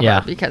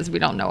cover, because we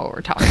don't know what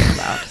we're talking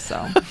about. So,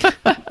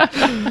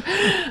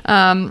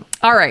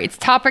 all right, it's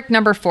topic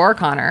number 4,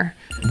 Connor.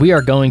 We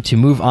are going to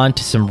move on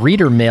to some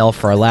reader mail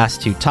for our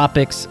last 2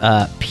 topics.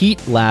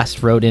 Pete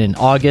last wrote in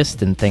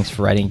August, and thanks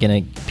for writing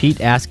again.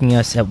 Pete asking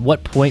us, at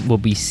what point will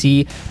we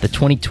see the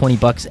 2020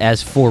 Bucs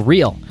as for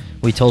real?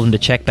 We told him to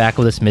check back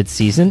with us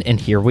mid-season, and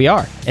here we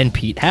are. And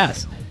Pete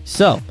has.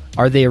 So,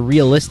 are they a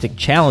realistic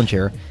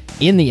challenger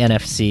in the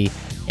NFC?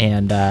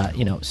 And,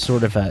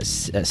 sort of a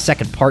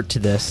second part to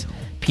this,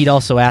 Pete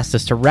also asked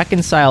us to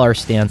reconcile our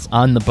stance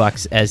on the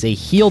Bucs as a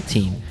heel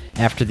team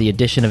after the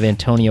addition of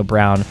Antonio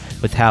Brown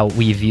with how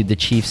we viewed the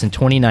Chiefs in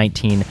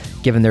 2019,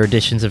 given their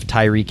additions of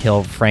Tyreek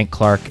Hill, Frank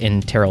Clark,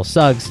 and Terrell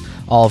Suggs,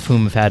 all of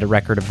whom have had a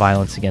record of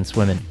violence against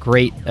women.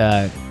 Great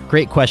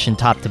question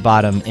top to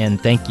bottom,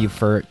 and thank you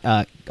for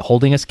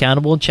holding us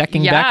accountable and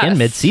checking back in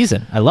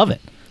mid-season. I love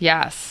it.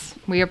 Yes,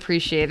 we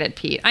appreciate it,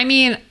 Pete. I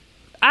mean,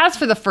 as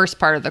for the first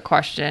part of the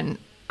question,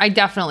 I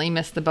definitely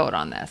missed the boat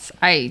on this.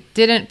 I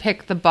didn't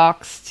pick the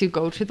Bucs to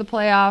go to the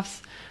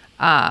playoffs,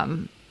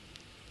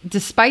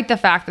 despite the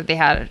fact that they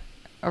had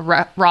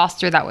a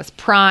roster that was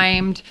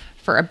primed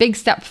for a big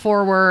step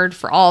forward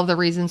for all of the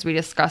reasons we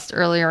discussed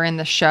earlier in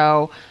the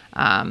show.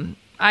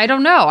 I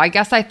don't know. I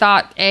guess I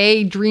thought,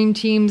 A, dream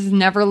teams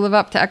never live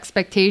up to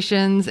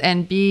expectations,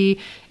 and B,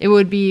 it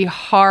would be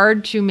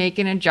hard to make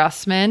an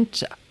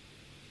adjustment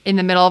in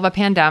the middle of a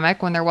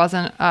pandemic when there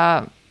wasn't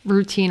a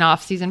routine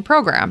offseason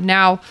program.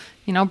 Now,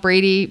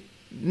 Brady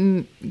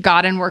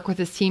got in work with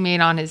his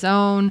teammates on his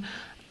own,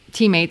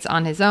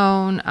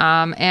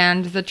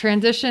 and the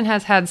transition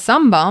has had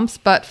some bumps,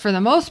 but for the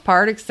most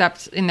part,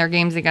 except in their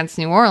games against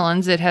New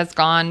Orleans, it has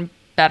gone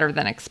better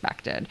than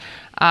expected.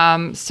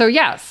 So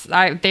yes,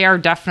 they are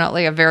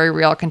definitely a very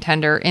real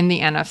contender in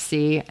the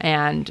NFC,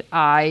 and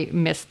I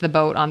missed the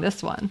boat on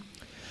this one.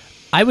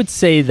 I would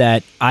say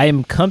that I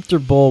am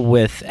comfortable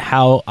with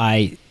how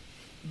I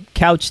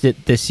couched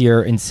it this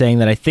year in saying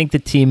that I think the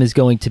team is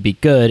going to be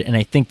good, and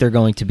I think they're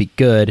going to be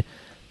good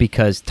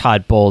because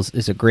Todd Bowles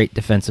is a great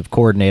defensive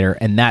coordinator,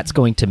 and that's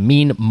going to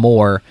mean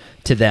more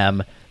to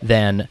them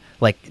than,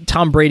 like,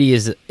 Tom Brady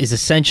is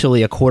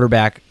essentially a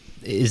quarterback,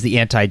 is the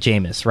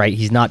anti-Jameis, right?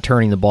 He's not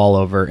turning the ball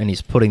over, and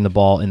he's putting the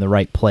ball in the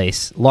right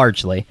place,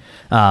 largely,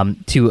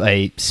 to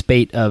a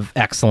spate of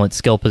excellent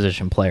skill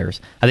position players.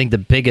 I think the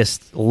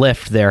biggest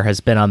lift there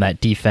has been on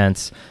that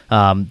defense,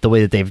 the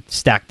way that they've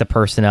stacked the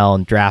personnel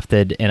and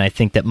drafted, and I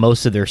think that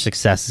most of their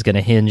success is going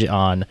to hinge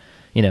on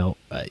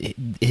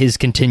his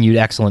continued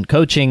excellent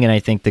coaching, and I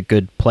think the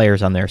good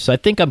players on there. So I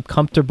think I'm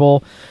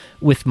comfortable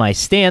with my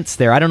stance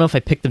there. I don't know if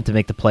I picked them to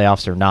make the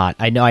playoffs or not.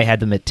 I know I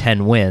had them at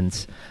 10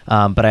 wins,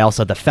 but I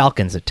also had the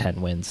Falcons at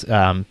 10 wins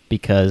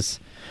because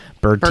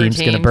bird team's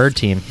going to bird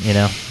team.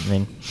 I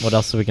mean, what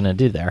else are we going to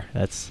do there?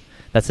 That's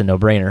a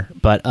no-brainer.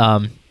 But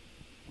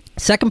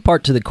second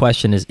part to the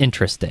question is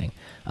interesting.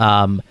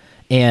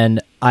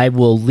 And I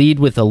will lead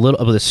with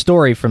a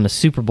story from the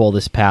Super Bowl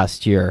this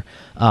past year.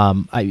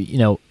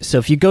 So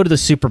if you go to the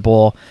Super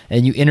Bowl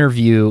and you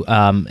interview,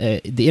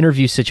 the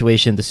interview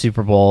situation at the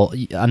Super Bowl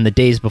on the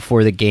days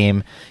before the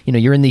game,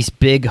 you're in these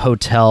big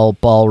hotel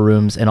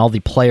ballrooms and all the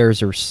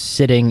players are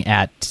sitting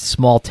at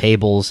small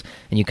tables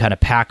and you kind of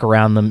pack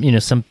around them.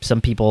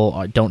 Some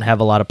people don't have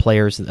a lot of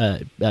players,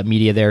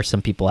 media there.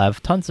 Some people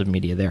have tons of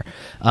media there.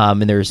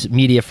 And there's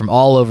media from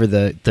all over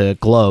the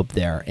globe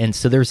there. And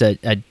so there's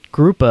a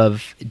group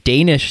of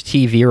Danish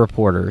TV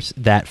reporters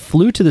that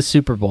flew to the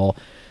Super Bowl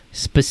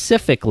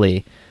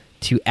specifically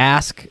to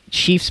ask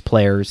Chiefs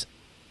players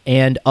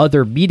and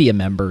other media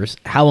members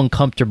how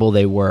uncomfortable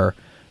they were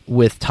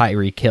with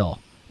Tyreek Hill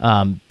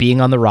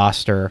being on the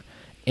roster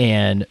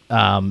and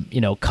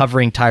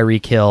covering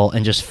Tyreek Hill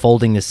and just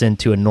folding this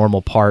into a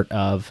normal part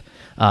of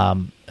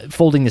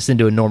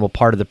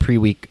the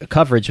pre-week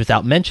coverage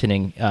without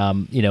mentioning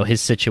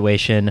his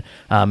situation,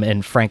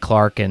 and Frank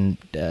Clark and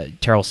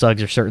Terrell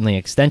Suggs are certainly an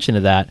extension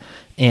of that.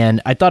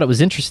 And I thought it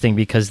was interesting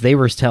because they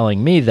were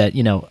telling me that,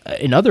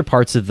 in other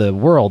parts of the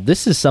world,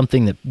 this is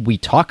something that we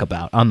talk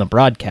about on the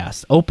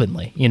broadcast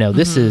openly.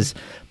 This is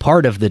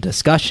part of the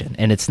discussion.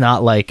 And it's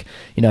not like,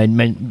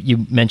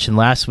 you mentioned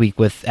last week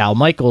with Al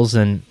Michaels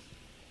and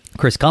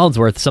Chris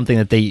Collinsworth, something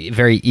that they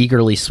very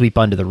eagerly sweep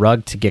under the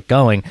rug to get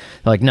going. They're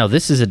like, no,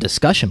 this is a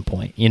discussion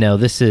point.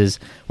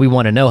 We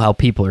want to know how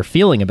people are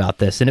feeling about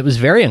this. And it was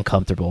very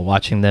uncomfortable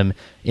watching them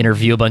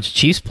interview a bunch of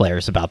Chiefs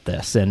players about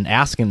this and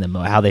asking them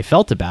how they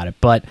felt about it.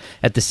 But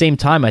at the same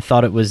time, I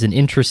thought it was an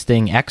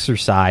interesting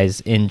exercise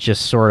in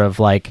just sort of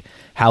like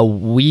how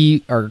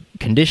we are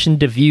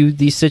conditioned to view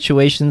these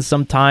situations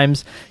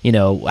sometimes,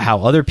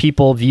 how other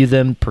people view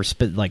them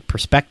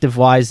perspective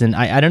wise. And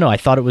I don't know, I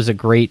thought it was a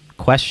great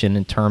question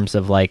in terms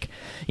of like,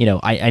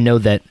 I know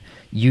that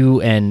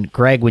you and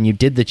Greg, when you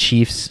did the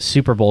Chiefs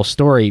Super Bowl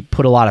story,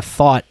 put a lot of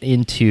thought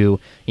into,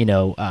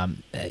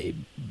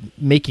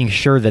 making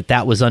sure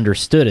that was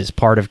understood as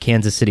part of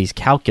Kansas City's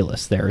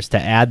calculus there is to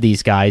add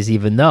these guys,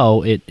 even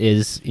though it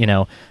is,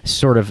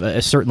 sort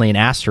of certainly an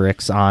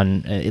asterisk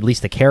on at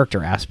least the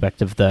character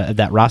aspect of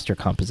that roster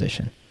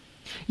composition.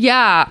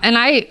 Yeah, and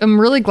I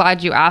am really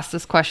glad you asked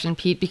this question,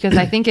 Pete, because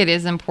I think it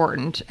is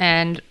important.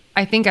 And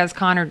I think, as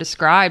Connor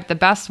described, the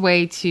best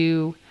way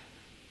to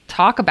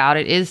talk about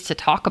it is to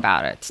talk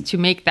about it, to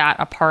make that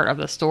a part of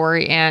the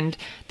story. And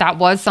that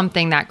was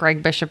something that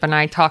Greg Bishop and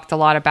I talked a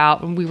lot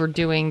about when we were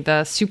doing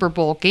the Super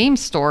Bowl game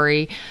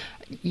story.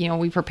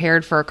 We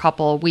prepared for a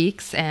couple of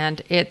weeks,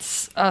 and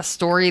it's a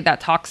story that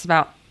talks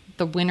about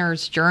the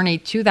winner's journey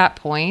to that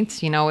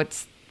point.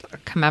 It's a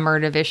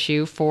commemorative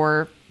issue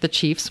for the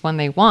Chiefs when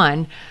they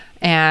won.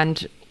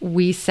 And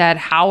we said,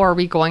 how are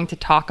we going to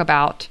talk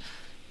about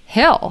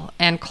Hill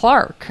and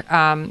Clark?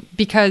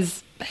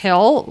 Because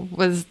Hill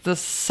was the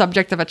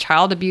subject of a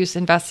child abuse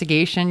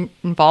investigation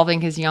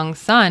involving his young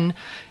son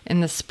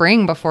in the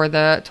spring before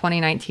the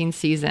 2019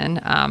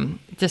 season.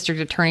 District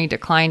attorney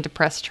declined to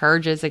press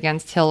charges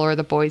against Hill or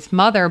the boy's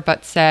mother,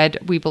 but said,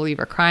 we believe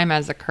a crime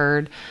has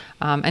occurred.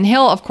 And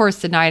Hill, of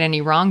course, denied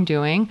any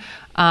wrongdoing.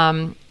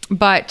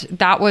 But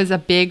that was a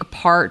big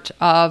part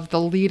of the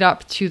lead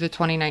up to the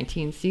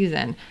 2019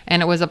 season.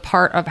 And it was a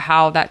part of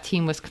how that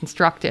team was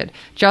constructed,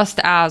 just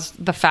as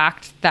the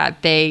fact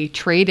that they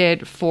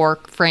traded for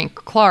Frank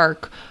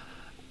Clark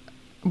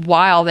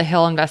while the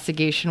Hill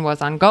investigation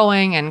was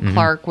ongoing, and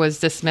Clark was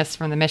dismissed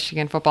from the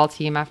Michigan football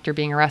team after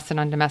being arrested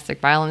on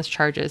domestic violence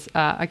charges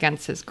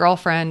against his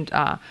girlfriend,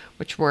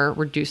 which were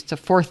reduced to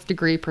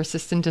 4th-degree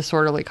persistent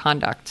disorderly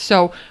conduct.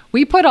 So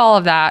we put all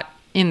of that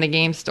in the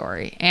game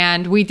story,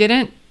 and we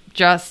didn't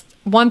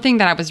one thing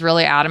that I was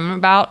really adamant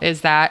about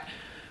is that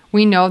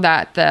we know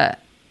that the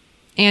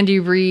Andy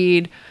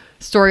Reid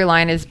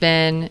storyline has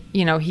been,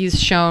 he's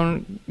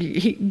shown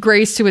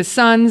grace to his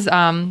sons,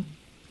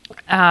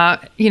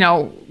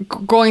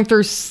 going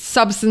through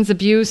substance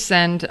abuse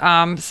and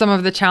some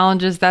of the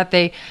challenges that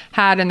they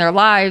had in their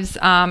lives.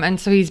 And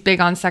so he's big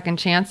on second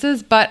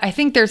chances. But I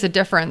think there's a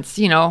difference.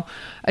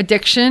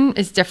 Addiction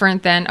is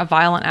different than a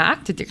violent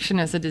act. Addiction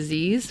is a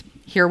disease.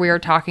 Here we are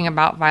talking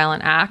about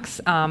violent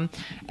acts.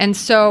 And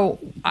so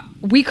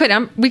we could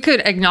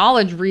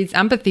acknowledge Reed's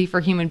empathy for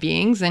human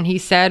beings. And he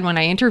said when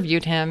I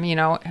interviewed him,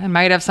 it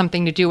might have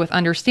something to do with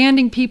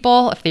understanding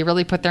people. If they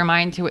really put their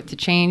mind to it to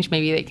change,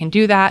 maybe they can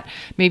do that.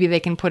 Maybe they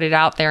can put it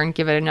out there and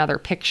give it another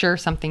picture,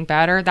 something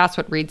better. That's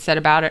what Reed said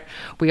about it.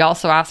 We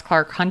also asked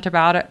Clark Hunt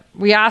about it.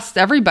 We asked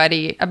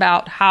everybody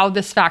about how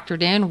this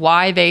factored in,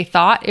 why they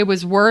thought it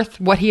was worth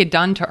what he had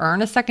done to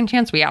earn a second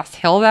chance. We asked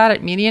Hill that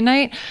at media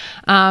night.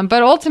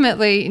 But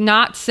ultimately,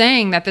 not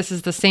saying that this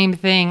is the same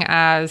thing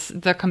as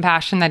the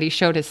compassion that he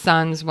showed his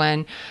sons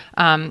when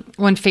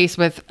faced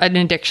with an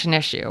addiction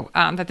issue,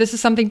 that this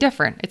is something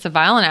different. It's a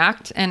violent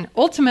act. And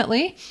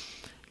ultimately,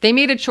 they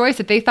made a choice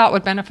that they thought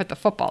would benefit the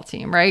football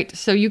team, right?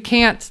 So you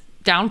can't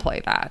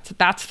downplay that.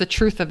 That's the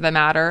truth of the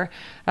matter.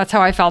 That's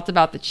how I felt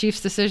about the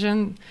Chiefs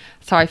decision.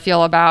 That's how I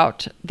feel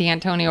about the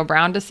Antonio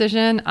Brown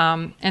decision.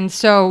 And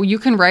so you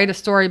can write a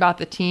story about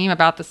the team,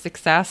 about the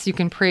success. You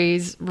can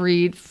praise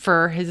Reed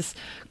for his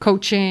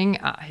coaching,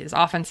 his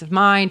offensive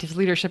mind, his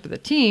leadership of the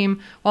team,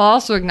 while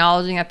also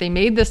acknowledging that they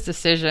made this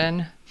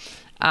decision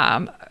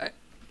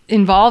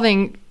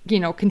involving,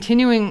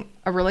 continuing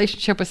a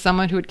relationship with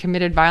someone who had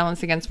committed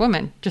violence against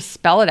women. Just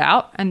spell it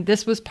out. And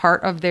this was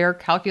part of their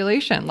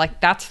calculation.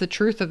 Like, that's the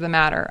truth of the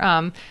matter.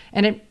 And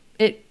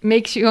it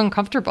makes you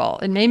uncomfortable.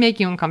 It may make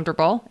you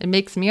uncomfortable. It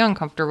makes me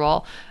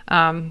uncomfortable.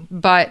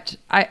 But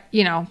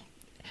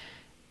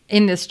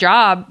in this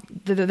job,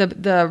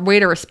 the way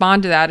to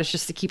respond to that is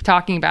just to keep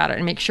talking about it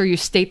and make sure you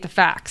state the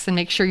facts and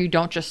make sure you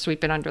don't just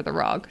sweep it under the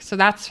rug. So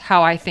that's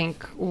how I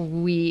think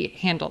we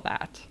handle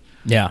that.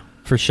 Yeah,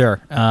 for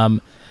sure.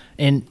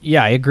 And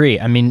yeah, I agree.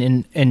 I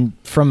mean, and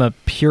from a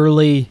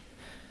purely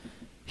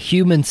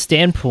human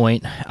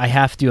standpoint, I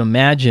have to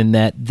imagine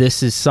that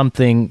this is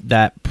something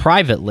that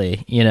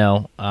privately,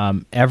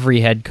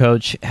 every head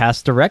coach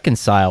has to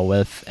reconcile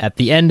with at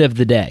the end of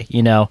the day.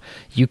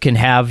 You can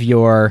have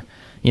you're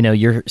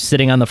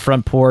sitting on the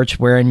front porch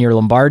wearing your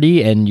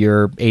Lombardi and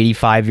you're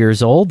 85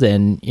 years old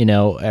and,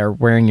 are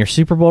wearing your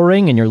Super Bowl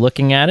ring and you're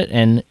looking at it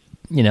and,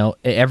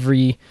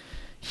 every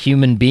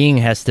human being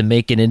has to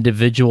make an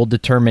individual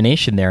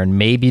determination there. And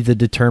maybe the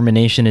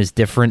determination is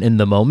different in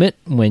the moment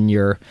when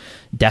you're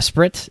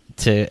desperate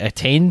to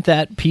attain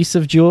that piece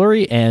of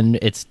jewelry. And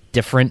it's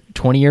different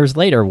 20 years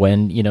later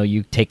when,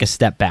 you take a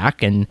step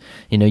back and,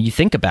 you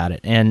think about it.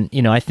 And,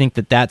 I think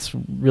that that's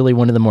really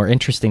one of the more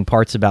interesting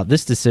parts about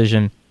this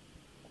decision,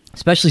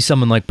 especially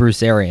someone like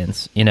Bruce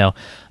Arians,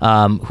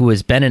 who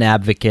has been an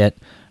advocate,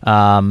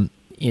 and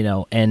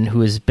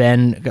who has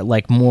been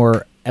like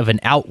more of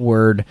an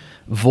outward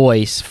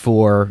voice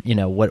for,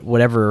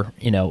 whatever,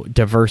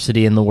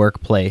 diversity in the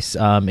workplace,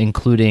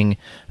 including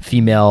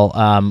female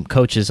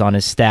coaches on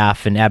his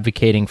staff and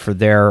advocating for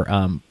their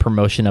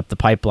promotion up the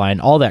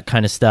pipeline, all that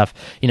kind of stuff.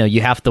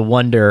 You have to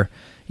wonder,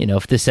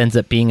 if this ends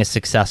up being a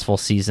successful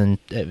season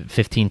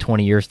 15,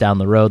 20 years down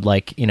the road,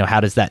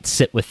 how does that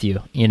sit with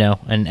you,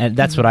 and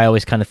that's what I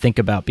always kind of think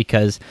about,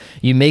 because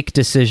you make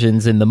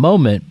decisions in the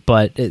moment,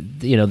 but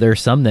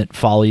there's some that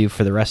follow you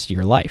for the rest of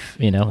your life.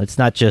 It's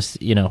not just,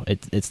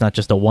 it's not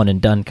just a one and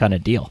done kind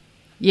of deal.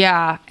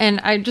 Yeah.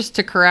 And just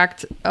to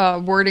correct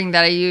wording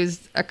that I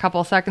used a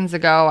couple seconds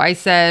ago, I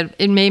said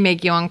it may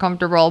make you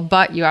uncomfortable,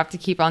 but you have to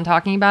keep on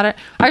talking about it.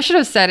 I should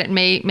have said it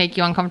may make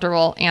you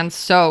uncomfortable, and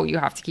so you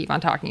have to keep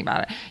on talking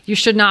about it. You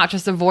should not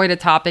just avoid a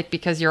topic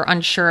because you're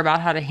unsure about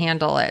how to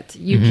handle it.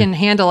 You can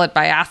handle it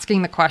by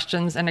asking the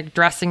questions and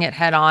addressing it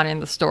head on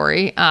in the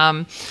story.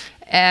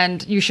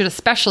 And you should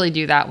especially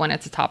do that when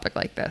it's a topic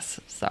like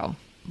this. So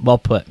well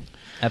put.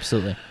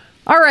 Absolutely.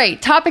 All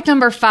right, topic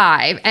number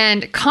 5.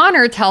 And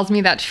Connor tells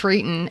me that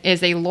Trayton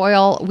is a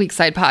loyal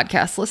Weekside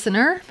podcast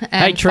listener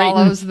and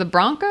follows the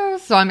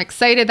Broncos. So I'm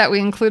excited that we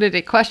included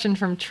a question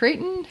from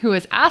Trayton, who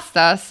has asked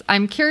us,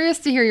 I'm curious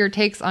to hear your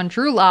takes on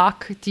Drew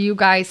Lock. Do you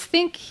guys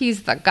think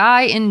he's the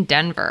guy in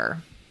Denver?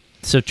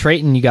 So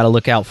Trayton, you got to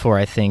look out for,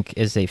 I think,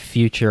 is a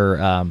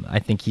future, I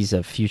think he's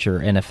a future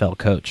NFL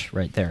coach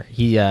right there.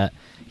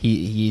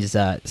 He's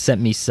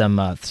sent me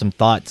some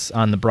thoughts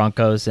on the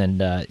Broncos,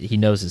 and he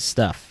knows his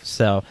stuff.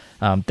 So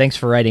thanks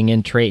for writing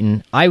in,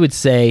 Trayton. I would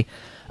say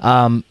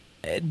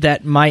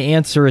that my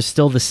answer is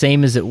still the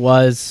same as it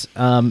was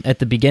at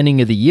the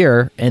beginning of the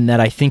year, and that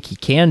I think he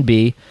can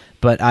be,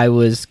 but I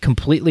was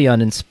completely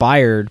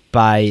uninspired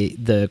by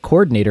the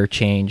coordinator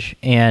change.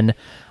 And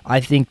I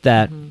think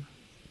that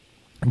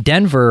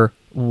Denver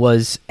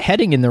was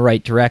heading in the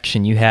right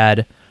direction. You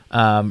had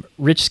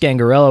Rich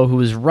Scangarello, who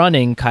was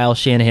running Kyle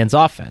Shanahan's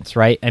offense,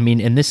 right? I mean,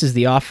 and this is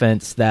the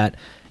offense that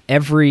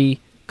every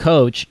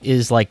coach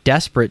is like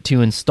desperate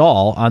to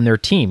install on their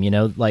team.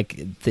 Like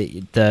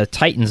the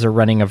Titans are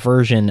running a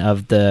version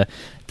of the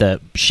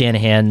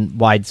Shanahan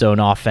wide zone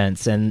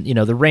offense, and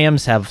the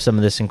Rams have some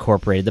of this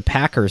incorporated. The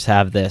Packers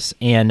have this,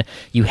 and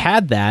you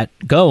had that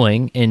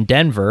going in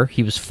Denver.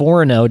 He was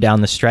 4-0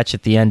 down the stretch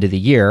at the end of the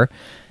year.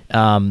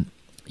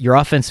 Your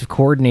offensive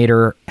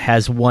coordinator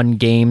has won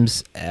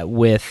games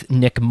with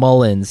Nick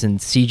Mullins and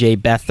CJ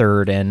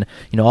Beathard and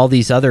all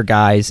these other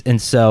guys,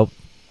 and so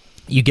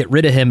you get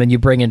rid of him and you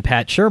bring in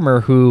Pat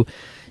Shurmur, who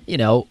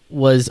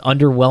was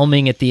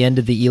underwhelming at the end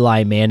of the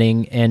Eli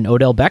Manning and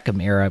Odell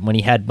Beckham era when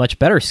he had much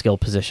better skill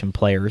position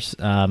players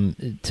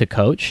to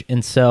coach.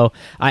 And so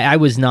I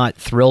was not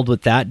thrilled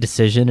with that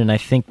decision, and I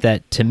think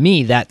that, to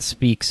me, that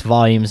speaks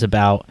volumes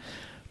about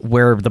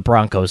where the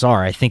Broncos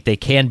are. I think they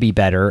can be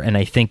better, and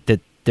I think that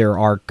there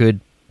are good,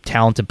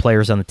 talented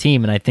players on the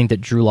team, and I think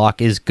that Drew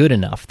Lock is good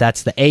enough.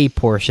 That's the A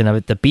portion of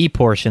it. The B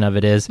portion of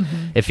it is,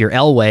 if you're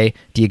Elway,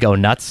 do you go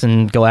nuts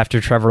and go after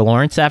Trevor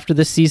Lawrence after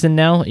this season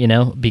now?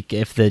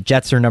 If the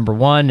Jets are number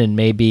 1 and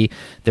maybe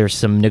there's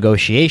some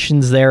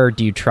negotiations there,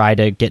 do you try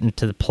to get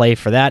into the play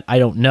for that? I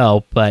don't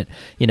know, but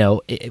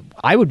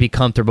I would be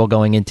comfortable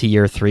going into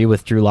year 3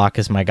 with Drew Lock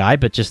as my guy,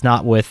 but just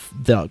not with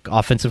the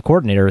offensive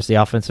coordinator as the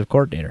offensive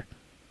coordinator.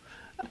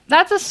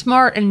 That's a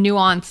smart and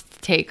nuanced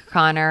take,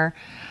 Connor.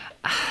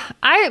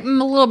 I'm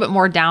a little bit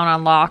more down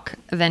on Locke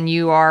than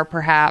you are,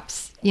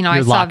 perhaps.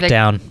 I saw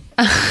down.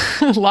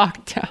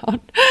 Locked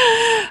down.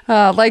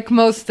 Like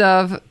most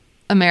of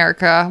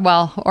America,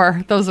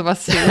 or those of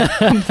us who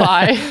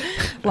comply,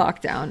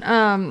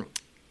 lockdown.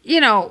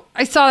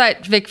 I saw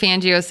that Vic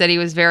Fangio said he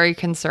was very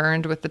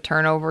concerned with the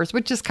turnovers,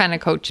 which is kind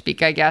of coach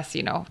speak, I guess,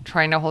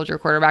 trying to hold your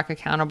quarterback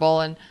accountable.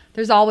 And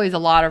there's always a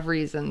lot of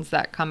reasons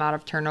that come out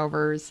of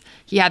turnovers.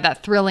 He had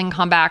that thrilling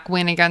comeback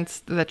win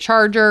against the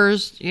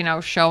Chargers,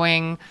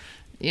 showing,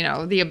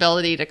 the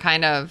ability to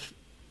kind of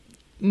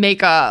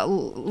make a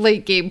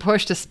late game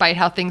push despite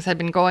how things had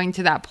been going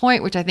to that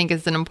point, which I think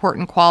is an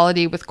important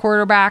quality with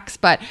quarterbacks.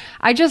 But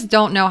I just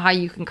don't know how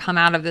you can come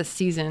out of this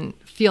season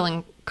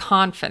feeling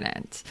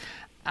confident.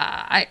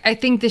 I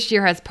think this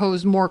year has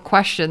posed more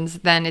questions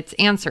than it's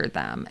answered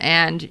them.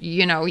 And,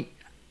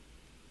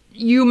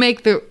 you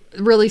make the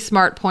really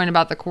smart point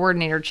about the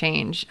coordinator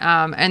change,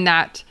 and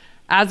that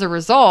as a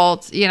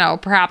result,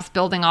 perhaps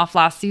building off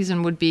last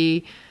season would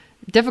be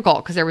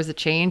difficult because there was a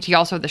change. He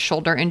also had the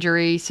shoulder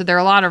injury. So there are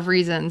a lot of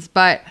reasons,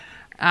 but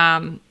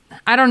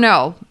I don't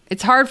know.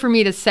 It's hard for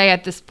me to say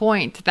at this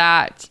point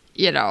that,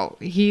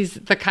 he's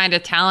the kind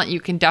of talent you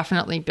can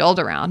definitely build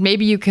around.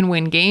 Maybe you can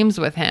win games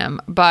with him,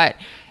 but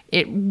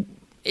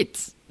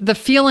it's the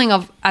feeling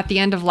of at the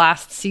end of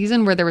last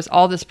season where there was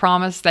all this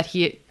promise that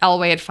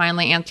Elway had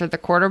finally answered the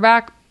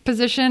quarterback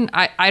position.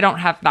 I don't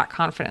have that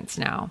confidence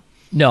now.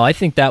 No, I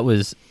think that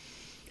was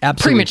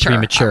absolutely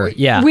premature.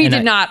 Yeah. We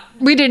did not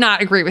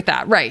agree with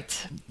that.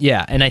 Right.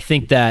 Yeah. And I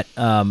think that,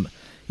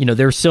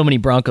 there were so many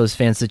Broncos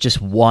fans that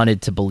just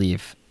wanted to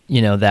believe,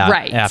 that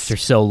right. After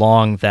so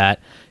long that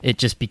it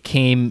just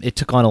it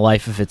took on a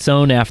life of its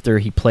own after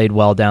he played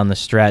well down the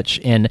stretch.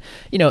 And,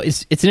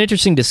 it's an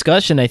interesting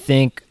discussion, I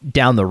think,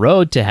 down the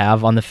road to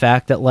have on the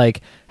fact that,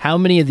 like, how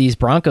many of these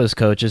Broncos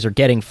coaches are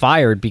getting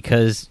fired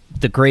because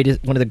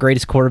one of the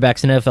greatest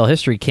quarterbacks in NFL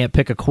history can't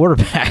pick a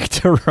quarterback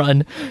to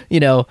run,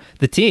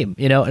 the team,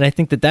 and I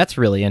think that that's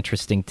really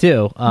interesting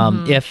too.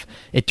 If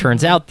it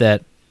turns out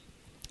that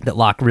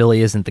Locke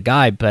really isn't the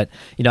guy, but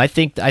I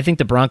think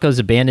the Broncos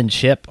abandoned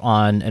ship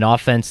on an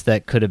offense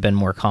that could have been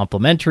more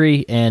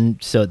complementary, and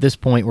so at this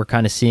point we're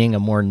kind of seeing a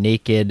more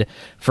naked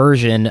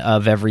version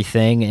of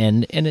everything,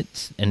 and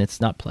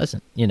it's not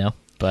pleasant,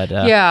 But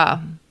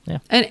yeah.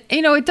 And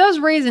it does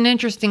raise an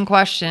interesting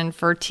question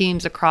for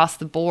teams across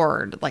the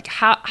board. Like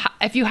how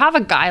if you have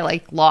a guy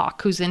like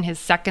Locke who's in his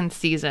second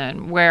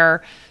season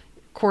where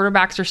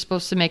quarterbacks are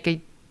supposed to make a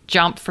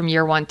jump from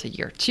year 1 to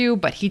year 2,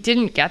 but he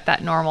didn't get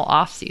that normal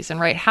offseason,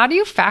 right? How do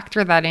you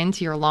factor that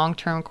into your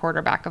long-term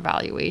quarterback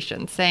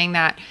evaluation, saying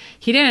that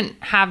he didn't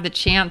have the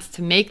chance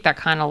to make that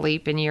kind of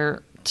leap in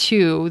year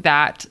 2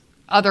 that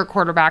other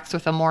quarterbacks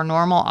with a more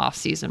normal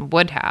offseason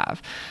would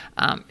have?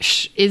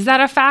 Is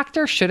that a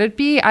factor? Should it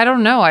be? I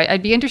don't know.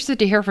 I'd be interested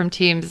to hear from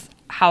teams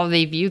how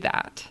they view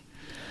that.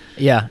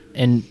 Yeah.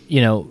 And,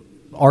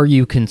 are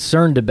you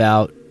concerned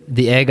about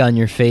the egg on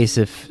your face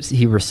if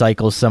he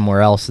recycles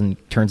somewhere else and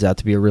turns out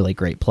to be a really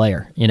great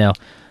player,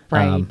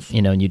 Right.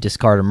 And you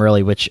discard him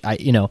early, which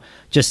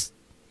just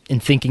in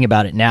thinking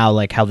about it now,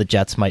 like how the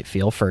Jets might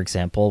feel, for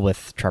example,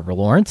 with Trevor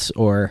Lawrence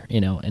or,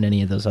 in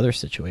any of those other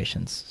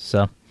situations.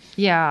 So.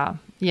 Yeah,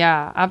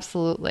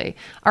 absolutely.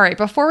 All right,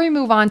 before we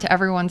move on to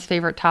everyone's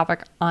favorite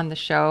topic on the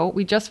show,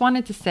 we just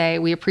wanted to say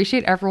we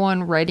appreciate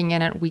everyone writing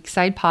in at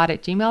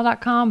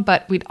weaksidepod@gmail.com,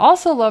 but we'd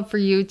also love for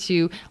you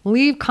to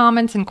leave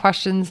comments and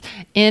questions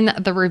in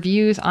the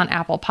reviews on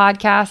Apple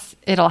Podcasts.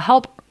 It'll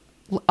help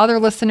other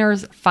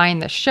listeners find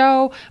the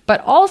show,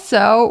 but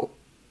also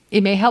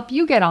it may help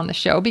you get on the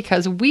show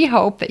because we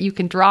hope that you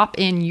can drop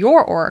in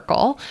your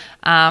oracle.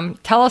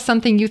 Tell us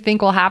something you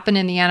think will happen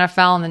in the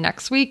NFL in the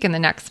next week, in the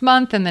next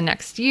month, in the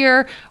next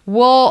year.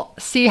 We'll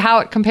see how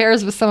it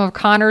compares with some of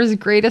Connor's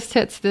greatest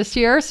hits this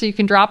year, so you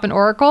can drop an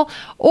oracle.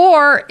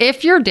 Or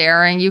if you're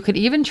daring, you could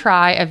even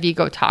try a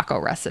Vigo taco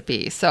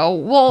recipe. So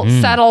we'll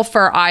settle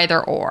for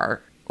either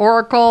or.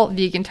 Oracle,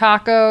 vegan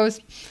tacos.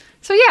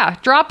 So yeah,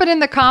 drop it in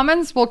the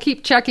comments. We'll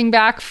keep checking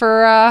back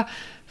for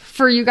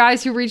you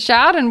guys who reached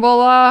out, and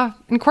we'll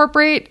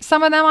incorporate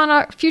some of them on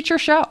a future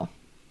show.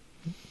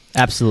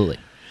 Absolutely.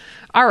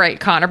 All right,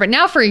 Connor, but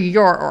now for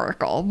your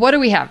oracle. What do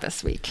we have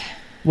this week?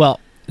 Well,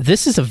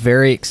 this is a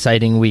very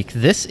exciting week.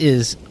 This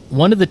is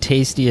one of the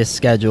tastiest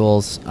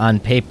schedules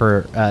on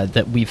paper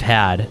that we've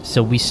had.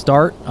 So we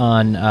start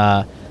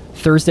on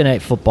Thursday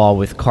Night Football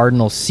with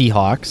Cardinals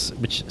Seahawks,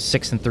 which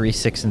 6-3,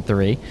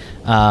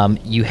 6-3.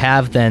 You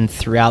have then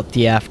throughout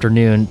the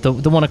afternoon, the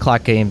 1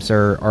 o'clock games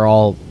are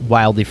all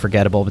wildly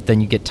forgettable, but then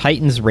you get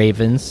Titans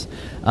Ravens,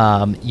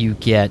 you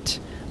get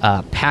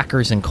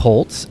Packers and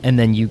Colts, and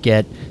then you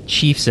get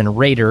Chiefs and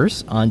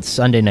Raiders on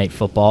Sunday Night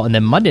Football, and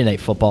then Monday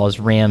Night Football is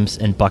Rams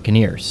and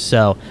Buccaneers.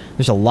 So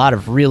there's a lot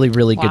of really,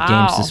 really good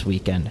games this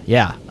weekend.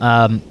 Yeah.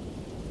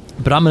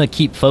 But I'm going to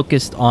keep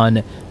focused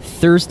on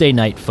Thursday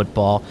Night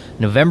Football,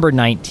 November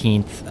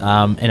 19th,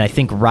 and I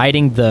think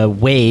riding the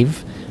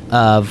wave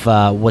of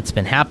what's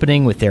been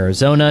happening with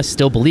Arizona.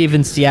 Still believe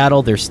in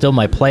Seattle. They're still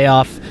my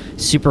playoff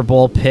Super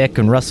Bowl pick,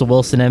 and Russell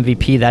Wilson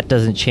MVP. That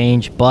doesn't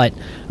change. But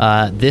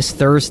this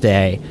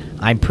Thursday,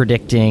 I'm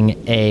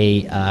predicting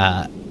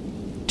a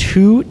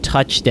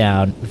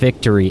 2-touchdown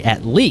victory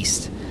at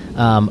least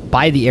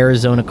by the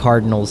Arizona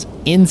Cardinals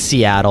in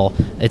Seattle.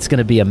 It's going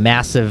to be a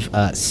massive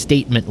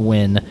statement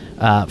win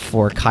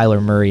for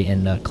Kyler Murray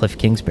and Cliff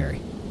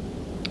Kingsbury.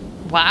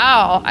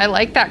 Wow, I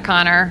like that,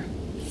 Connor.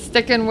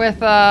 Sticking with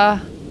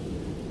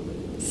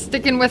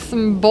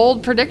some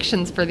bold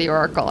predictions for the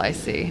Oracle, I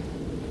see.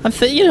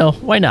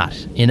 Why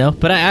not?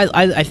 But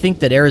I think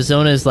that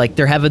Arizona is like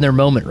they're having their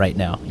moment right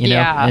now.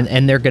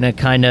 And they're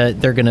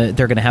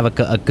gonna have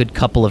a good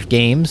couple of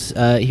games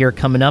here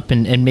coming up,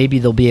 and maybe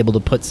they'll be able to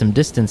put some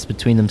distance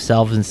between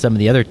themselves and some of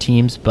the other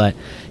teams. But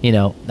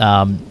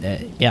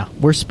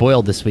we're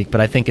spoiled this week.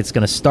 But I think it's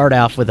going to start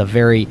off with a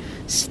very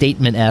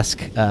statement-esque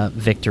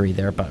victory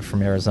there, but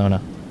from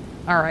Arizona.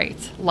 All right,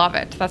 love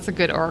it. That's a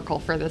good oracle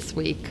for this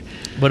week.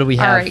 What do we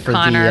have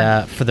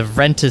for the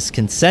Ventus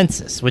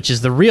consensus, which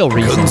is the real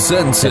reason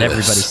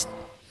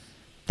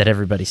that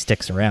everybody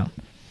sticks around?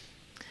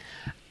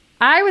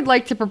 I would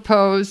like to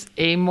propose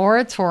a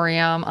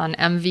moratorium on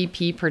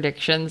MVP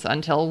predictions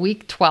until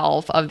week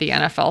 12 of the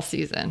NFL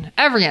season,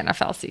 every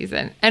NFL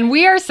season. And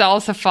we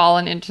ourselves have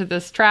fallen into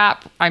this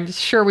trap. I'm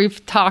sure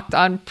we've talked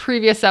on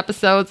previous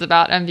episodes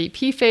about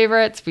MVP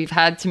favorites. We've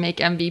had to make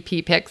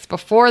MVP picks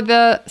before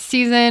the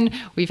season.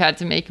 We've had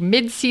to make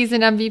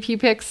mid-season MVP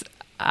picks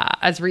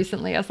as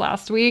recently as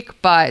last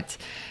week. But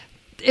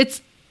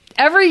it's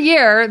every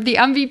year, the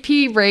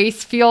MVP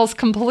race feels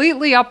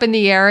completely up in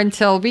the air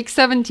until week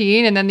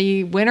 17, and then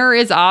the winner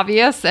is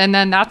obvious, and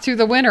then that's who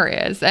the winner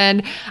is.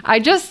 And I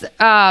just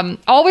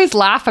always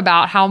laugh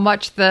about how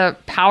much the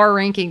power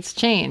rankings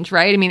change,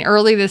 right? I mean,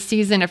 early this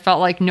season, it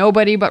felt like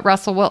nobody but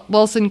Russell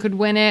Wilson could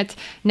win it.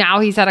 Now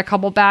he's had a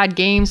couple bad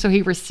games, so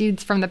he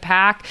recedes from the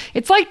pack.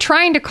 It's like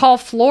trying to call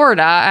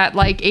Florida at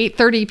like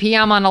 8:30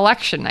 p.m. on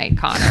election night,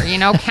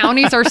 Connor.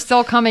 Counties are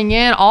still coming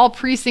in. All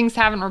precincts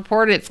haven't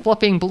reported. It's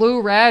flipping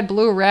blue, red.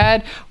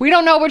 We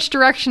don't know which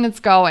direction it's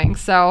going.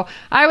 So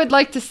I would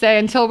like to say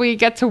until we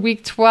get to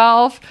week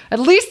 12, at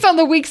least on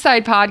the Weak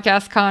Side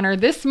podcast, Connor,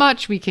 this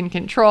much we can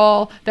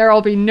control. There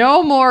will be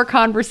no more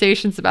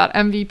conversations about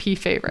MVP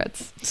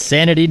favorites.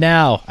 Sanity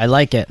now. I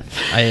like it.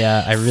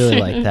 I really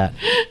like that.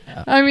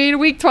 I mean,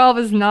 week 12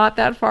 is not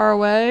that far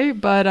away,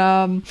 but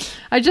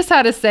I just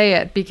had to say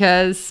it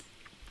because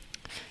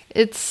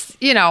it's,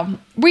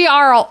 we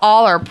all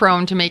are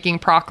prone to making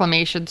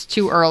proclamations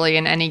too early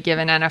in any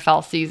given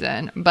NFL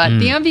season. But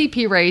the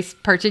MVP race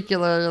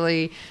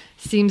particularly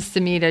seems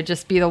to me to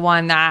just be the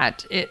one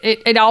that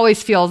it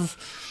always feels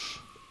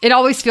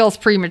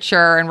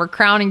premature, and we're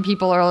crowning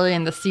people early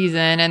in the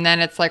season. And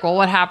then it's like, well,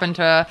 what happened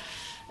to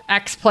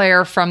X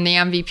player from the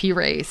MVP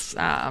race?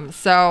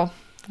 So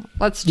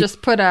let's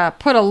just put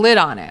a lid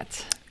on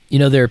it.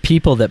 There are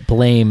people that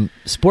blame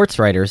sports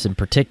writers in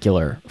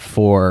particular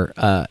for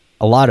a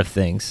lot of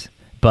things,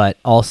 but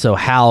also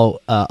how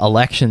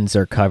elections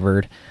are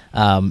covered.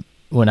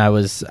 When I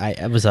was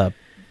a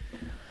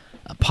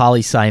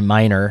poli-sci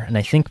minor, and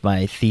I think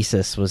my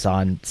thesis was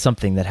on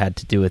something that had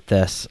to do with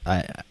this.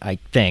 I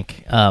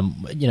think,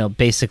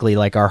 basically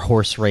like our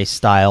horse race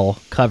style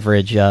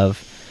coverage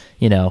of,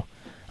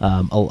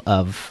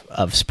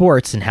 of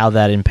sports and how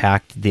that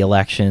impacted the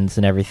elections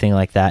and everything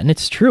like that. And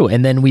it's true.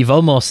 And then we've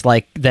almost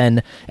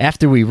then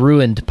after we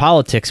ruined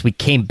politics, we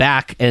came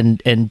back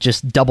and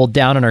just doubled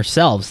down on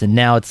ourselves. And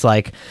now it's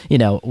like,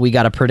 we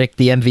got to predict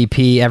the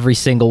MVP every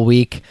single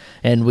week,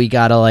 and we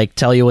got to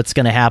tell you what's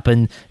going to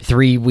happen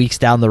 3 weeks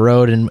down the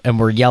road, and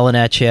we're yelling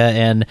at you.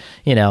 And,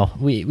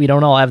 we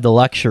don't all have the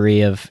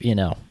luxury of,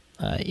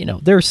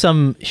 there are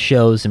some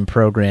shows and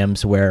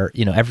programs where,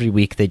 every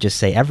week they just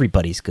say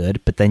everybody's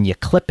good, but then you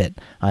clip it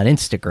on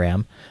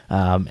Instagram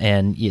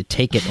and you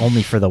take it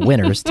only for the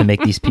winners to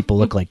make these people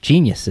look like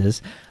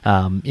geniuses.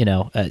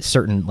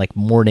 Certain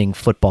morning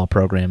football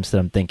programs that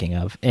I'm thinking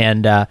of.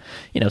 And,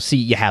 see,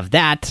 you have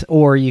that,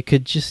 or you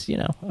could just,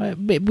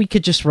 we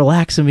could just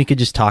relax and we could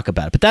just talk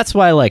about it. But that's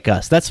why I like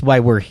us. That's why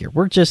we're here.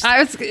 We're just,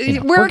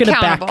 we're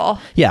accountable.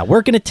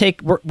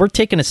 We're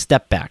taking a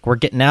step back. We're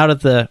getting out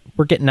of the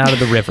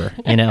river.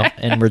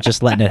 And we're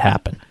just letting it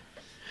happen.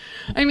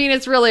 I mean,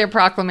 it's really a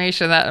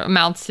proclamation that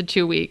amounts to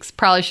 2 weeks.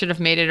 Probably should have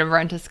made it a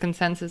Ventus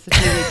consensus a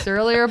few weeks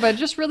earlier, but it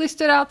just really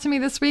stood out to me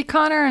this week,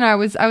 Connor, and I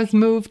was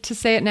moved to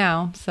say it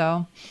now.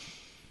 So,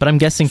 but I'm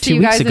guessing 2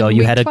 weeks ago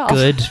you had 12. A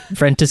good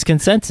Ventus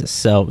consensus,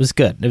 so it was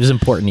good. It was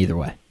important either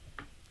way.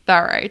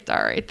 All right.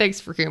 Thanks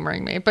for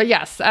humoring me. But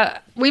yes,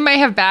 we may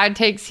have bad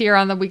takes here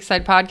on the Weak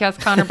Side podcast,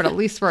 Connor, but at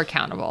least we're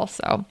accountable.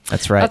 So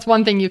that's right. That's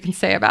one thing you can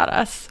say about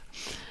us.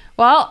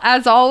 Well,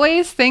 as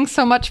always, thanks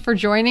so much for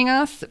joining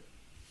us.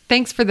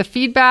 Thanks for the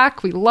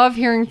feedback. We love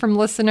hearing from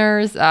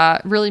listeners.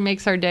 It really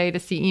makes our day to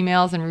see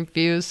emails and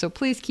reviews, so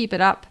please keep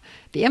it up.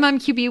 The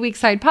MMQB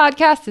Weekside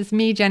podcast is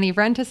me, Jenny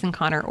Vrentis, and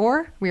Connor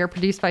Orr. We are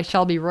produced by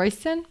Shelby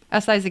Royston.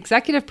 SI's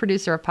executive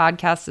producer of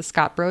podcasts is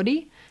Scott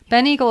Brody.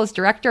 Ben Eagle is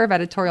director of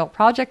editorial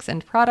projects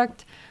and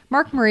product.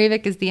 Mark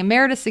Moravik is the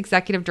emeritus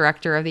executive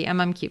director of the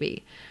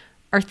MMQB.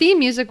 Our theme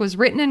music was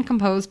written and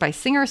composed by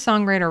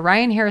singer-songwriter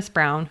Ryan Harris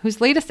Brown,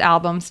 whose latest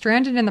album,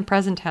 Stranded in the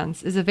Present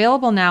Tense, is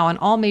available now on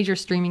all major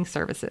streaming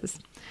services.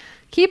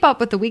 Keep up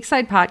with the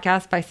Weekside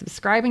podcast by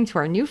subscribing to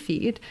our new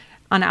feed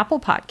on Apple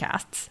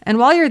Podcasts. And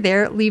while you're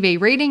there, leave a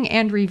rating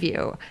and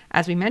review.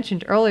 As we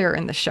mentioned earlier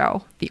in the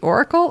show, the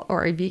Oracle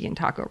or a vegan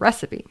taco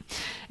recipe.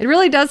 It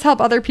really does help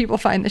other people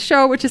find the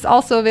show, which is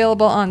also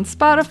available on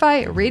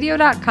Spotify,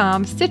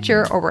 radio.com,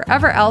 Stitcher, or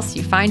wherever else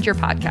you find your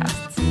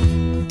podcasts.